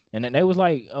people, and then they was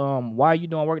like, "Why are you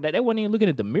doing work?" They wasn't even looking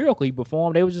at the miracle he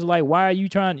performed. They was just like, "Why are you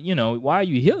trying? You know, why are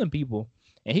you healing people?"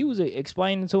 And he was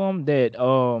explaining to them that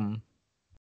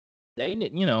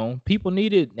people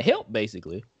needed help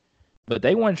basically, but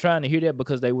they weren't trying to hear that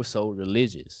because they were so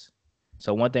religious.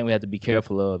 So one thing we have to be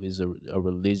careful of is a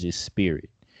religious spirit,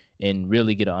 and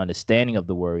really get an understanding of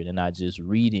the word, and not just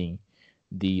reading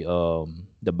the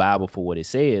Bible for what it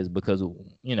says, because,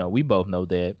 you know, we both know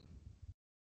that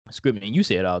scripture, and you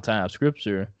say it all the time,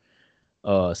 scripture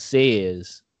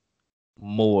says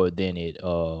more than it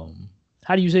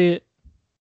how do you say it?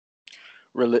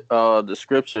 The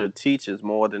scripture teaches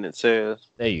more than it says.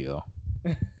 There you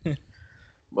go.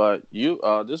 But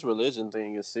this religion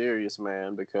thing is serious,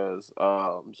 man, because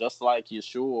just like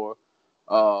Yeshua,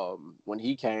 when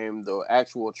he came, the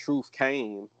actual truth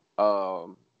came,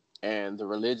 and the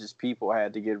religious people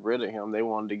had to get rid of him. They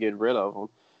wanted to get rid of him.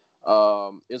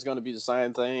 It's going to be the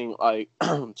same thing, like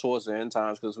towards the end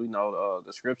times, because we know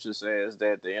the scripture says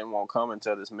that the end won't come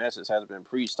until this message has been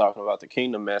preached, talking about the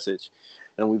kingdom message.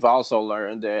 And we've also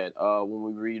learned that when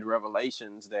we read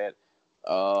Revelations that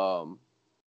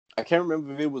I can't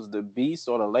remember if it was the beast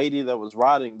or the lady that was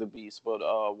riding the beast, but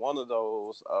one of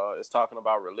those is talking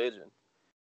about religion.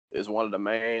 Is one of the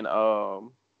main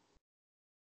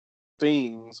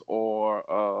things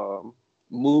or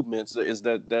movements is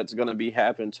that's going to be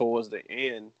happening towards the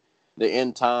end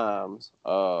times,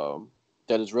 that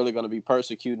is really going to be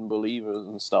persecuting believers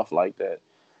and stuff like that,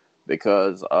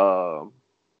 because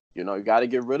you know, you got to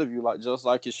get rid of you, just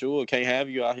like Yeshua can't have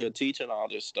you out here teaching all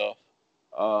this stuff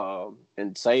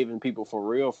and saving people for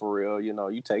real. You know,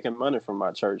 you taking money from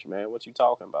my church, man. What you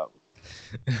talking about?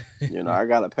 You know, I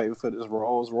gotta pay for this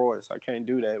Rolls Royce. I can't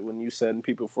do that when you setting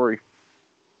people free.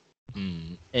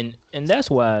 And that's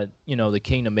why, you know, the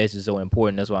kingdom message is so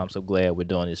important. That's why I'm so glad we're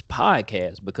doing this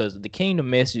podcast, because the kingdom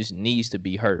message needs to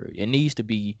be heard. It needs to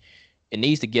be it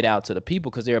needs to get out to the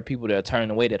people because there are people that are turning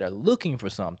away that are looking for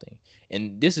something.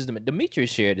 And this is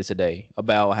Demetrius shared it today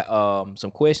about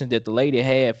some questions that the lady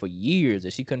had for years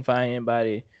that she couldn't find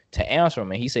anybody to answer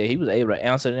them. And he said he was able to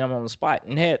answer them on the spot.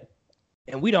 And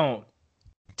we don't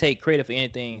take credit for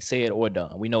anything said or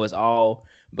done. We know it's all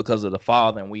because of the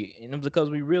Father, and it's because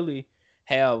we're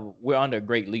under a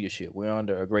great leadership. We're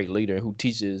under a great leader who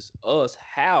teaches us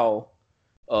how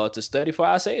to study for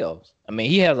ourselves. I mean,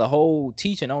 he has a whole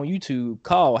teaching on YouTube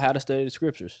called How to Study the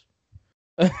Scriptures.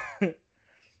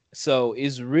 So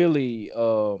it's really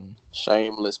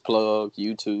shameless plug,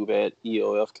 YouTube at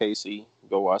EOFKC.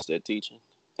 Go watch that teaching.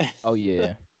 Oh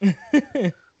yeah.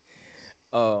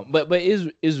 But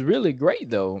it's really great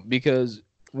though, because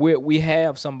we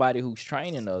have somebody who's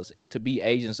training us to be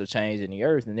agents of change in the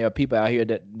earth, and there are people out here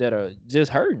that are just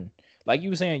hurting. Like you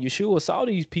were saying, Yeshua saw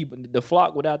these people, the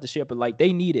flock without the shepherd, like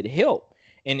they needed help,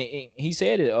 and he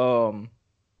said it.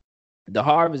 The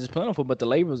harvest is plentiful, but the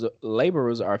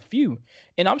laborers are few.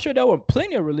 And I'm sure there were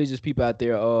plenty of religious people out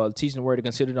there teaching the word to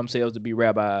consider themselves to be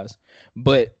rabbis,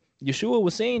 but Yeshua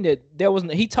was saying that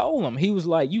he told them, he was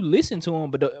like, you listen to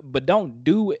them, but don't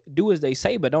do as they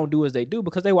say, but don't do as they do,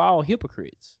 because they were all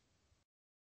hypocrites.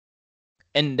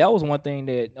 And that was one thing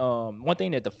that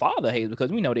the Father hates,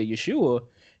 because we know that Yeshua,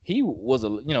 he was a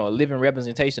living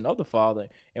representation of the Father.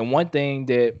 And one thing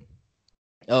that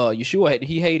Yeshua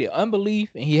he hated unbelief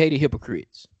and he hated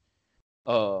hypocrites.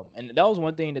 And that was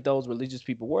one thing that those religious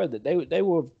people were, that they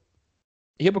were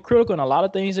hypocritical in a lot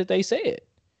of things that they said,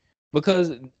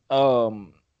 because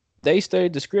they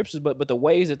studied the scriptures, but the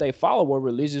ways that they followed were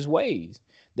religious ways,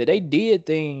 that they did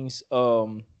things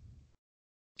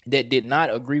that did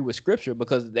not agree with scripture,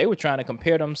 because they were trying to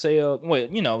compare themselves,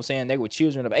 saying they were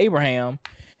children of Abraham,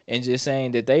 and just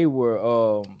saying that they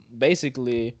were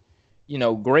basically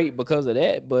great because of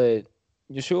that. But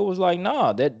Yeshua was like,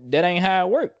 nah, that ain't how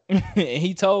it worked. And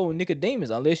he told Nicodemus,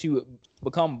 unless you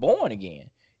become born again,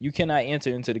 you cannot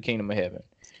enter into the kingdom of heaven.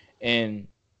 And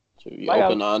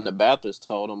Yochanan the Baptist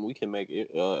told him we can make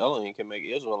Elohim can make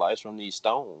Israelites from these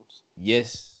stones.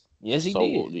 Yes, he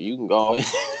did. You can go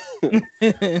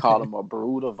call them a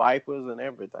brood of vipers and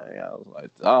everything. I was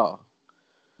like, oh,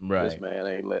 right. This man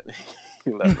ain't letting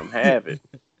them have it.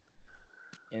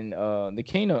 And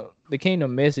the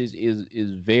kingdom message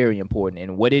is very important.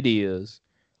 And what it is,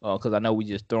 because I know we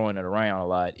just throwing it around a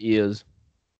lot, is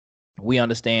we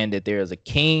understand that there is a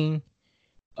king,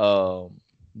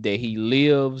 that he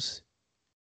lives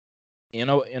in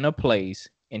a place,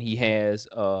 and he has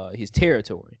his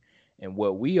territory, and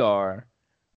what we are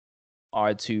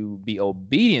to be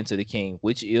obedient to the king,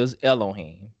 which is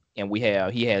Elohim. And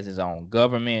he has his own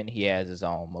government, he has his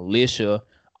own militia.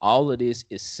 All of this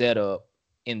is set up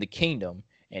in the kingdom,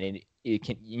 and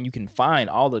you can find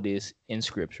all of this in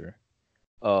scripture.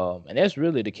 And that's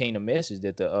really the kingdom message,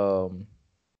 that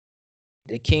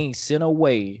the king sent a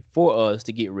way for us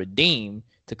to get redeemed,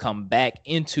 to come back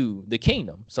into the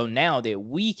kingdom. So now that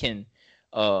we can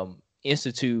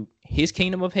institute his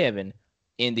kingdom of heaven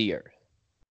in the earth.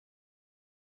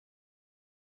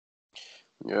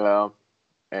 Yeah,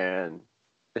 and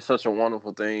it's such a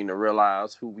wonderful thing to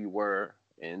realize who we were,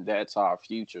 and that's our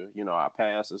future. Our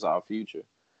past is our future.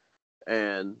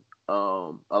 And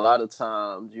a lot of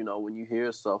times, when you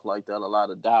hear stuff like that, a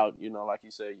lot of doubt, like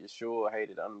you said, Yeshua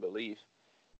hated unbelief.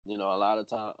 A lot of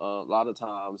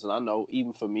times, and I know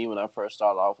even for me, when I first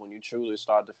started off, when you truly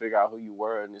start to figure out who you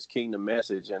were in this kingdom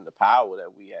message and the power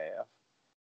that we have,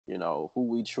 who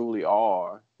we truly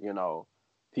are,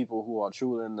 people who are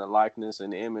truly in the likeness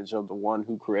and the image of the one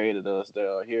who created us, that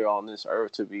are here on this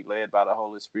earth to be led by the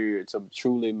Holy Spirit, to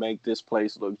truly make this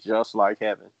place look just like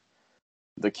heaven,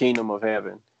 the kingdom of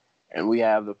heaven. And we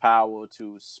have the power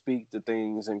to speak the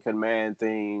things and command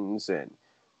things and,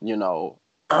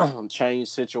 change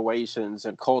situations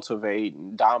and cultivate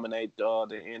and dominate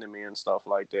the enemy and stuff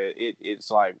like that.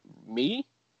 It's like me,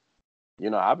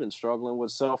 I've been struggling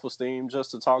with self-esteem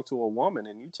just to talk to a woman,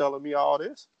 and you telling me all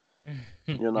this,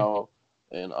 and a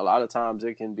lot of times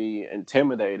it can be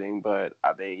intimidating, but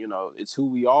I think, it's who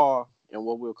we are and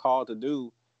what we're called to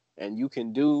do. And you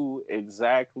can do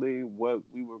exactly what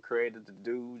we were created to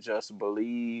do. Just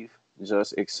believe,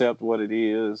 just accept what it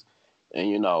is.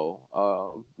 And,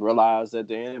 realize that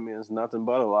the enemy is nothing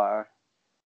but a liar.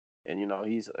 And,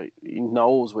 he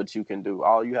knows what you can do.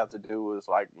 All you have to do is,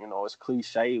 like, it's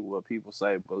cliche what people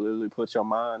say, but literally put your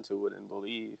mind to it and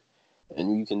believe.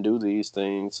 And you can do these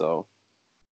things. So,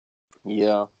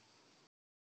 yeah.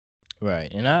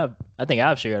 Right. And I think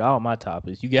I've shared all my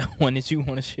topics. You got one that you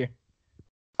want to share?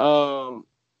 I'll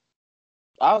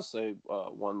say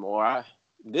one more.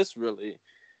 This really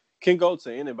can go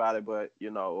to anybody, but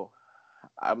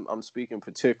I'm speaking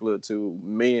particular to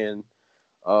men.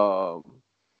 Um,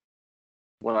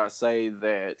 when I say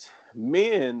that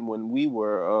men, when we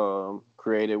were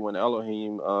created, when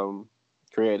Elohim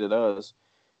created us,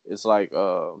 it's like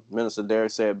Minister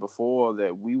Derek said before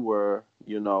that we were,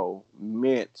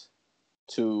 meant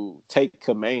to take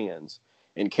commands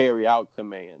and carry out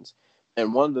commands.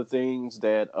 And one of the things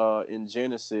that in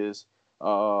Genesis,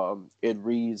 it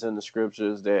reads in the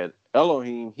scriptures that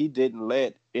Elohim, he didn't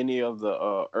let any of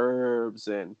the herbs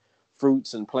and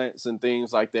fruits and plants and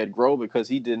things like that grow because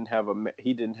he didn't have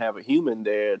a human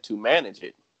there to manage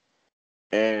it.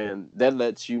 And that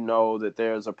lets you know that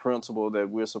there's a principle that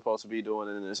we're supposed to be doing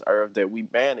in this earth, that we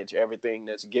manage everything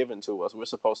that's given to us. We're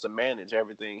supposed to manage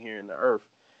everything here in the earth.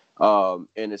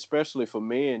 And especially for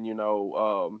men,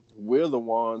 we're the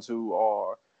ones who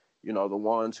are, the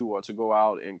ones who are to go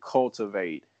out and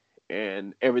cultivate.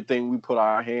 And everything we put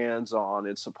our hands on,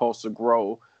 it's supposed to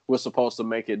grow. We're supposed to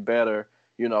make it better.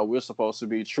 We're supposed to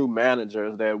be true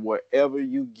managers, that whatever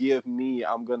you give me,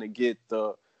 I'm going to get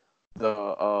the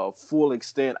full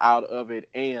extent out of it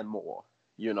and more,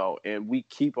 and we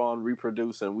keep on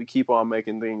reproducing, we keep on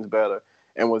making things better.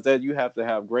 And with that, you have to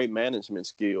have great management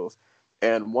skills.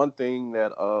 And one thing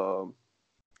that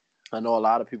I know a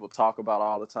lot of people talk about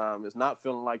all the time is not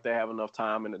feeling like they have enough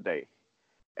time in a day.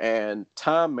 And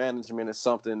time management is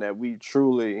something that we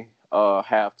truly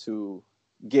have to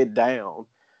get down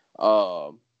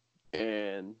um,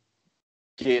 and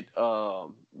get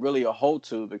really a hold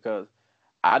to, because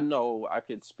I know I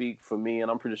could speak for me,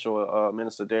 and I'm pretty sure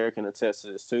Minister Derek can attest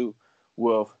to this too,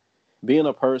 with being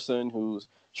a person who's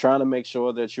trying to make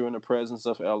sure that you're in the presence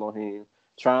of Elohim,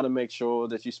 trying to make sure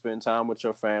that you spend time with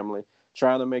your family,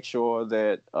 trying to make sure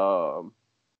that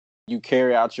you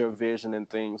carry out your vision and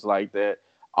things like that.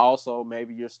 Also,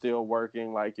 maybe you're still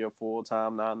working like your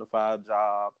full-time 9 to 5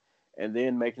 job, and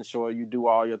then making sure you do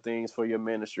all your things for your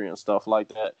ministry and stuff like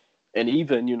that. And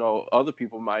even, other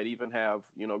people might even have,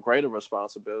 greater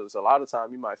responsibilities. A lot of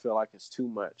time you might feel like it's too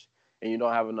much and you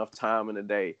don't have enough time in a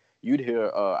day. You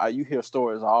hear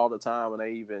stories all the time, and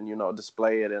they even,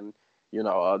 display it in,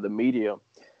 the media,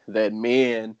 that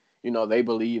men, they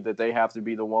believe that they have to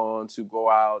be the ones who go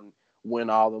out and win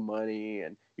all the money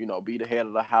and, be the head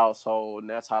of the household. And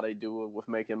that's how they do it with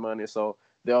making money. So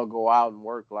they'll go out and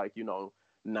work like,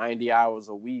 90 hours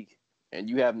a week, and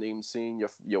you haven't even seen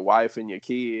your wife and your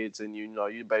kids, and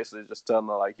you basically just telling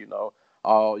her like,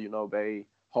 oh, babe,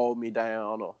 hold me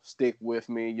down or stick with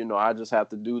me. I just have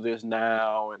to do this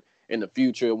now, and in the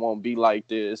future it won't be like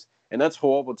this. And that's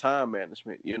horrible time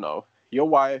management. Your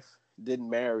wife didn't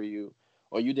marry you,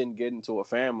 or you didn't get into a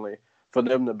family for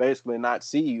them to basically not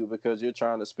see you, because you're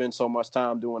trying to spend so much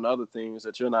time doing other things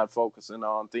that you're not focusing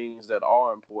on things that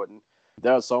are important.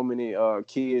 There are so many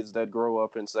kids that grow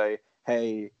up and say,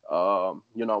 hey,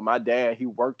 my dad, he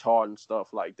worked hard and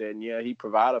stuff like that. And yeah, he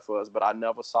provided for us, but I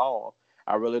never saw him.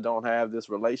 I really don't have this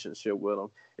relationship with him.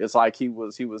 It's like he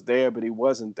was there, but he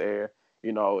wasn't there.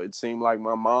 It seemed like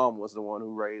my mom was the one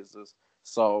who raised us.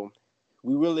 So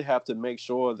we really have to make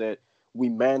sure that we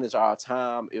manage our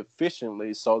time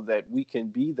efficiently, so that we can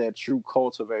be that true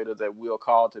cultivator that we're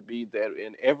called to be, that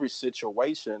in every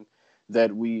situation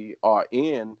that we are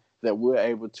in, that we're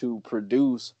able to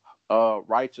produce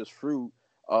righteous fruit,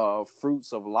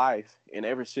 fruits of life in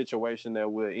every situation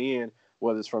that we're in,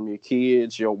 whether it's from your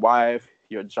kids, your wife,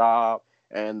 your job.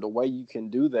 And the way you can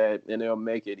do that, and it'll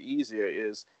make it easier,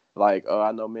 is like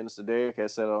I know Minister Derek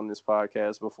has said on this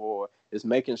podcast before, is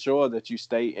making sure that you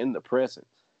stay in the present.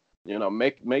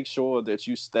 Make sure that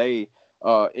you stay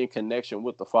in connection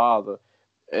with the Father.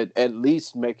 At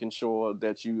least making sure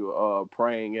that you are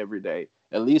praying every day.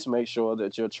 At least make sure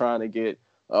that you're trying to get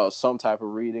some type of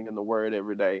reading in the Word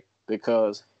every day.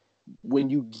 Because when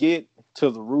you get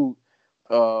to the root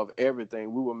of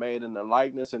everything, we were made in the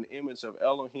likeness and image of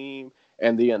Elohim,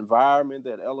 and the environment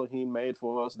that Elohim made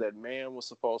for us, that man was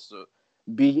supposed to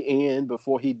be in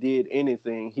before he did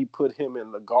anything. He put him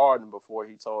in the garden before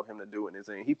he told him to do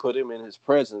anything. He put him in his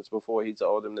presence before he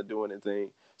told him to do anything.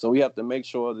 So we have to make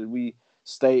sure that we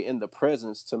stay in the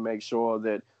presence, to make sure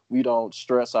that we don't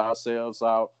stress ourselves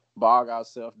out, bog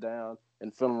ourselves down,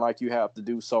 and feeling like you have to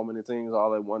do so many things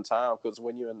all at one time. Because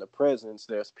when you're in the presence,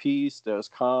 there's peace, there's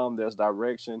calm, there's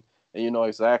direction, and you know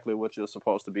exactly what you're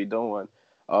supposed to be doing,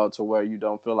 to where you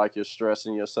don't feel like you're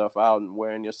stressing yourself out and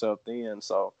wearing yourself thin.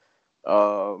 So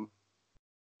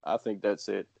I think that's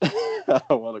it. I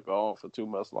don't want to go on for too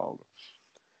much longer.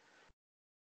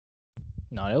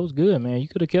 No, that was good, man. You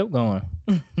could have kept going.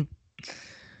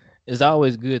 It's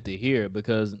always good to hear,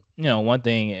 because one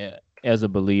thing as a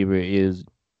believer is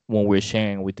when we're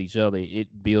sharing with each other,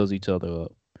 it builds each other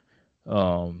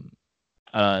up.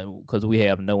 because we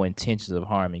have no intentions of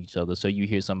harming each other. So you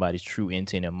hear somebody's true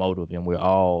intent and motive, and we're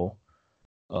all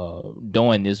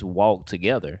doing this walk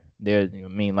together. There, I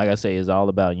mean, like I say, it's all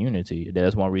about unity.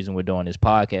 That's one reason we're doing this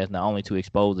podcast, not only to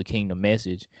expose the kingdom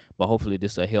message, but hopefully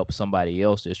this will help somebody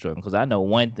else that's struggling. Because I know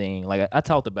one thing, like I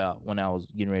talked about when I was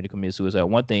getting ready to commit suicide,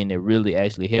 one thing that really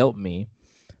actually helped me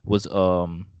was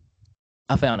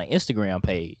I found an Instagram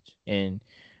page, and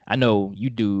I know you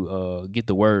do get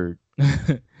the word,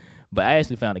 but I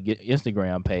actually found a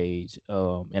Instagram page,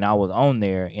 and I was on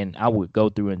there, and I would go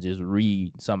through and just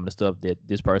read some of the stuff that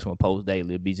this person would post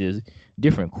daily. It'd be just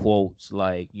different quotes,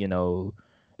 like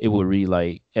it would read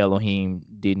like Elohim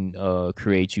didn't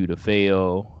create you to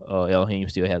fail. Elohim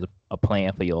still has a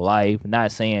plan for your life.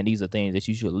 Not saying these are things that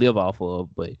you should live off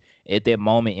of, but at that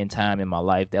moment in time in my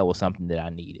life, that was something that I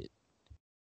needed.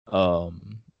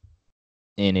 Um,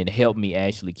 and it helped me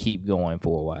actually keep going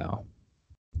for a while.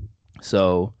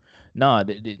 So, no,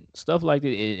 stuff like that,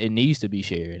 it needs to be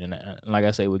shared. And like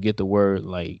I say, we get the word,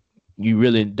 like, you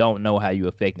really don't know how you're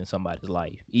affecting somebody's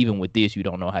life. Even with this, you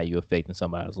don't know how you're affecting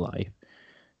somebody's life.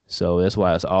 So that's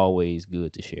why it's always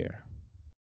good to share.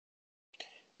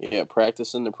 Yeah,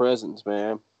 practicing the presence,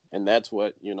 man. And that's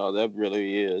what, that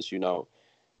really is,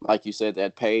 like you said,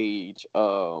 that page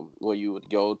where you would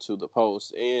go to the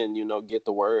post and, get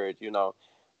the word,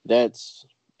 that's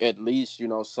at least,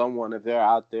 someone, if they're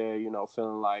out there,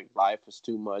 feeling like life is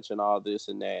too much and all this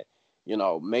and that,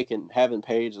 having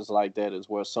pages like that is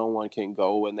where someone can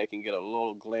go and they can get a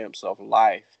little glimpse of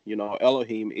life.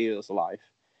 Elohim is life.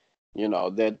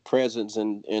 That presence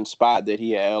and spot that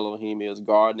he had, Elohim is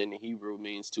garden in the Hebrew,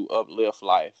 means to uplift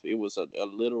life. It was a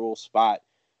literal spot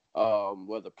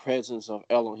where the presence of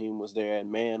Elohim was there,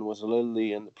 and man was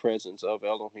literally in the presence of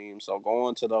Elohim. So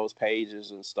going to those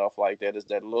pages and stuff like that is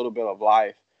that little bit of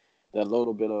life, that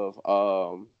little bit of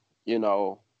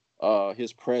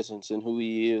his presence and who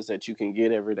he is that you can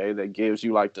get every day, that gives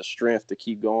you like the strength to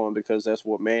keep going, because that's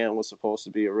what man was supposed to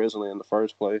be originally in the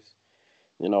first place.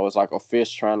 It's like a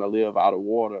fish trying to live out of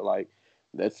water. Like,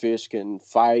 that fish can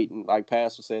fight, and like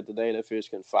Pastor said today, that fish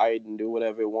can fight and do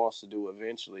whatever it wants to do.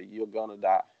 Eventually, you're gonna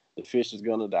die. The fish is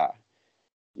gonna die.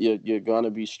 You're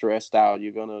gonna be stressed out.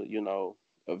 You're gonna,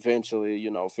 eventually,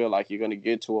 feel like you're gonna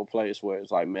get to a place where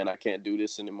it's like, man, I can't do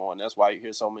this anymore. And that's why you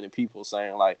hear so many people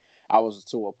saying, like, I was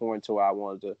to a point to where I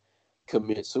wanted to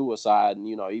commit suicide, and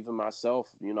even myself,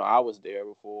 I was there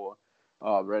before,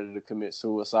 ready to commit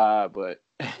suicide, but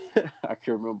I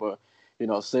can remember,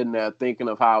 sitting there thinking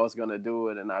of how I was gonna do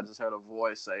it, and I just heard a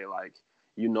voice say, like,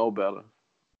 you know better.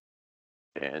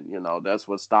 And that's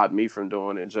what stopped me from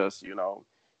doing it. Just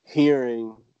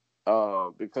hearing,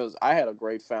 because I had a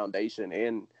great foundation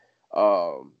in,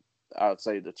 I'd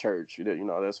say the church.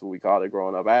 That's what we called it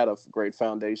growing up. I had a great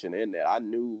foundation in that. I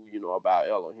knew about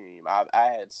Elohim. I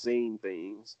had seen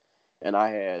things, and I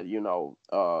had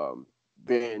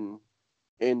been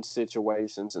in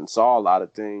situations and saw a lot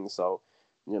of things. So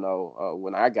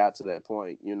when I got to that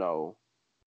point,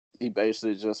 he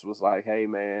basically just was like, hey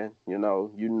man,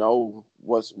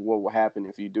 what will happen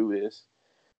if you do this.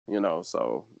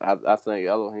 So I thank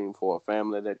Elohim for a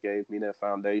family that gave me that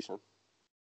foundation.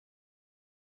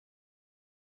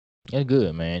 That's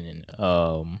good, man.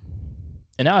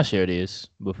 And I'll share this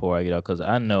before I get out, because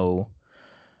I know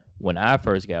when I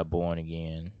first got born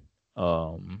again,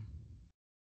 um,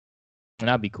 and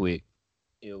I'll be quick.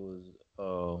 It was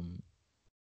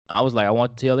I was like, I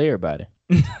want to tell everybody.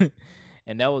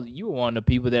 And that was, you were one of the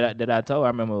people that I told. I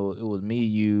remember it was me,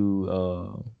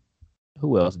 you,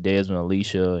 who else? Desmond,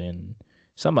 Alicia, and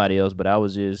somebody else. But I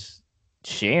was just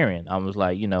sharing. I was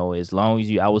like, as long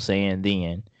as I was saying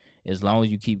then, as long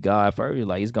as you keep God first,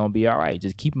 like, it's gonna be all right.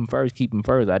 Just keep him first, keep him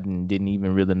first. I didn't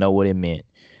even really know what it meant.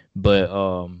 But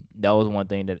that was one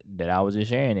thing that I was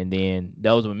just sharing. And then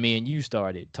that was when me and you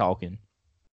started talking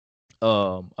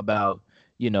about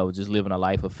just living a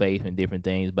life of faith and different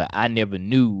things. But I never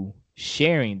knew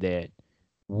sharing that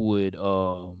would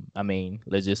I mean,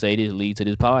 let's just say this, lead to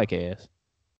this podcast.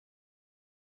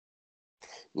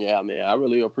 Yeah, man, I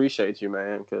really appreciate you,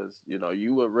 man, because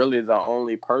you were really the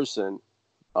only person.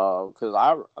 Because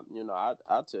I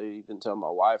tell you, even tell my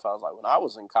wife, I was like, when I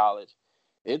was in college,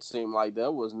 it seemed like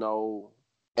there was no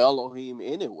Elohim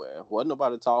anywhere. Wasn't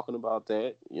nobody talking about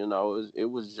that. It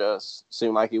was just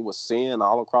seemed like it was sin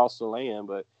all across the land.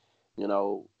 But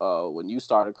when you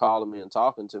started calling me and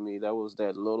talking to me, there was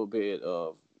that little bit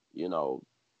of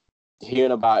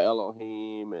hearing about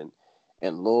Elohim and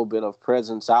a little bit of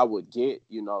presence I would get.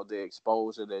 The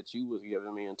exposure that you was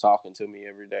giving me and talking to me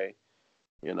every day.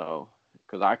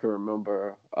 Because I can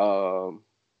remember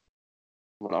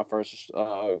when I first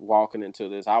walking into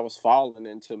this. I was falling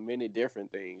into many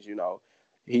different things,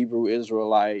 Hebrew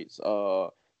Israelites,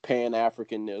 Pan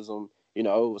Africanism. It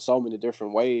was so many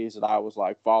different ways that I was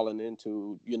like falling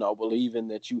into, believing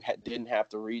that you didn't have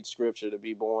to read scripture to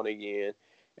be born again.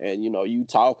 And, you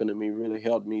talking to me really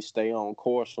helped me stay on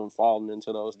course from falling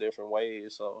into those different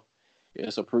ways. So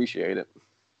it's appreciated.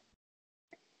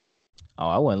 Oh,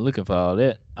 I wasn't looking for all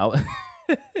that.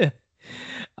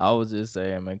 I was just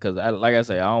saying, man, because like I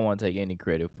say, I don't want to take any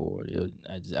credit for it.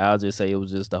 I'll just say it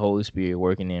was just the Holy Spirit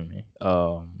working in me.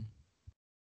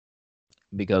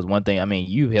 Because one thing, I mean,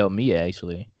 you helped me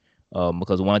actually.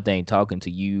 Because one thing, talking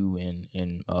to you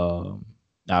and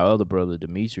our other brother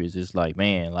Demetrius, is like,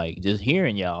 man, like just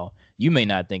hearing y'all, you may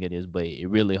not think of this, but it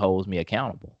really holds me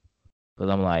accountable. Cause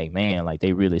I'm like, man, like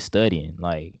they really studying,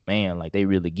 like, man, like they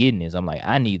really getting this. I'm like,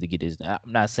 I need to get this. I'm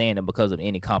not saying it because of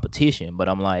any competition, but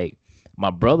I'm like, my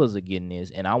brothers are getting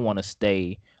this, and I want to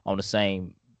stay on the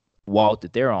same walk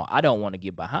that they're on. I don't want to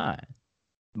get behind,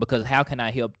 because how can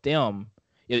I help them?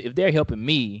 If they're helping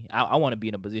me, I want to be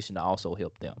in a position to also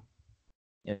help them.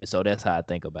 And so that's how I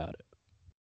think about it.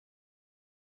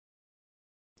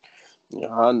 Yeah,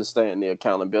 I understand the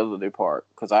accountability part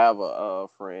because I have a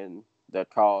friend that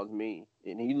calls me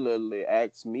and he literally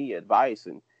asks me advice.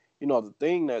 And, the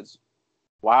thing that's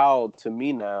wild to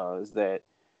me now is that,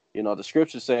 the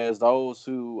scripture says those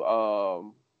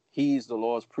who heeds the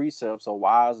Lord's precepts are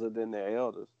wiser than their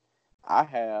elders. I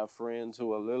have friends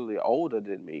who are literally older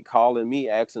than me calling me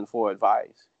asking for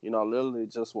advice. Literally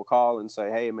just will call and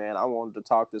say, "Hey man, I wanted to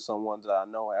talk to someone that I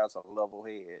know has a level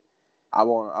head. I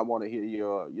want to hear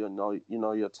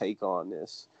your take on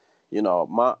this."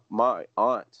 My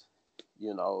aunt,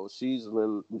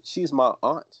 she's my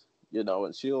aunt,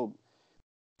 and she'll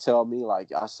tell me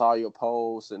like, "I saw your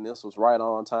post and this was right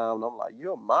on time." And I'm like,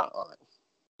 "You're my aunt."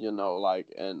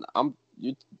 And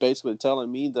you basically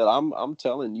telling me that I'm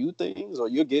telling you things or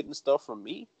you're getting stuff from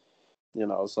me,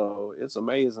 so it's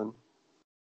amazing.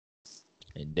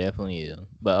 It definitely is.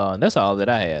 But that's all that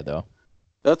I had though.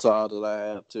 That's all that I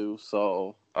have too.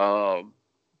 So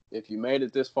if you made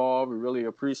it this far, we really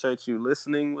appreciate you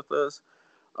listening with us.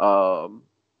 um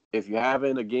if you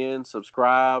haven't, again,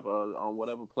 subscribe on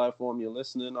whatever platform you're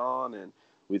listening on, and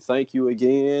we thank you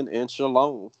again, and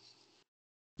shalom.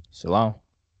 Shalom.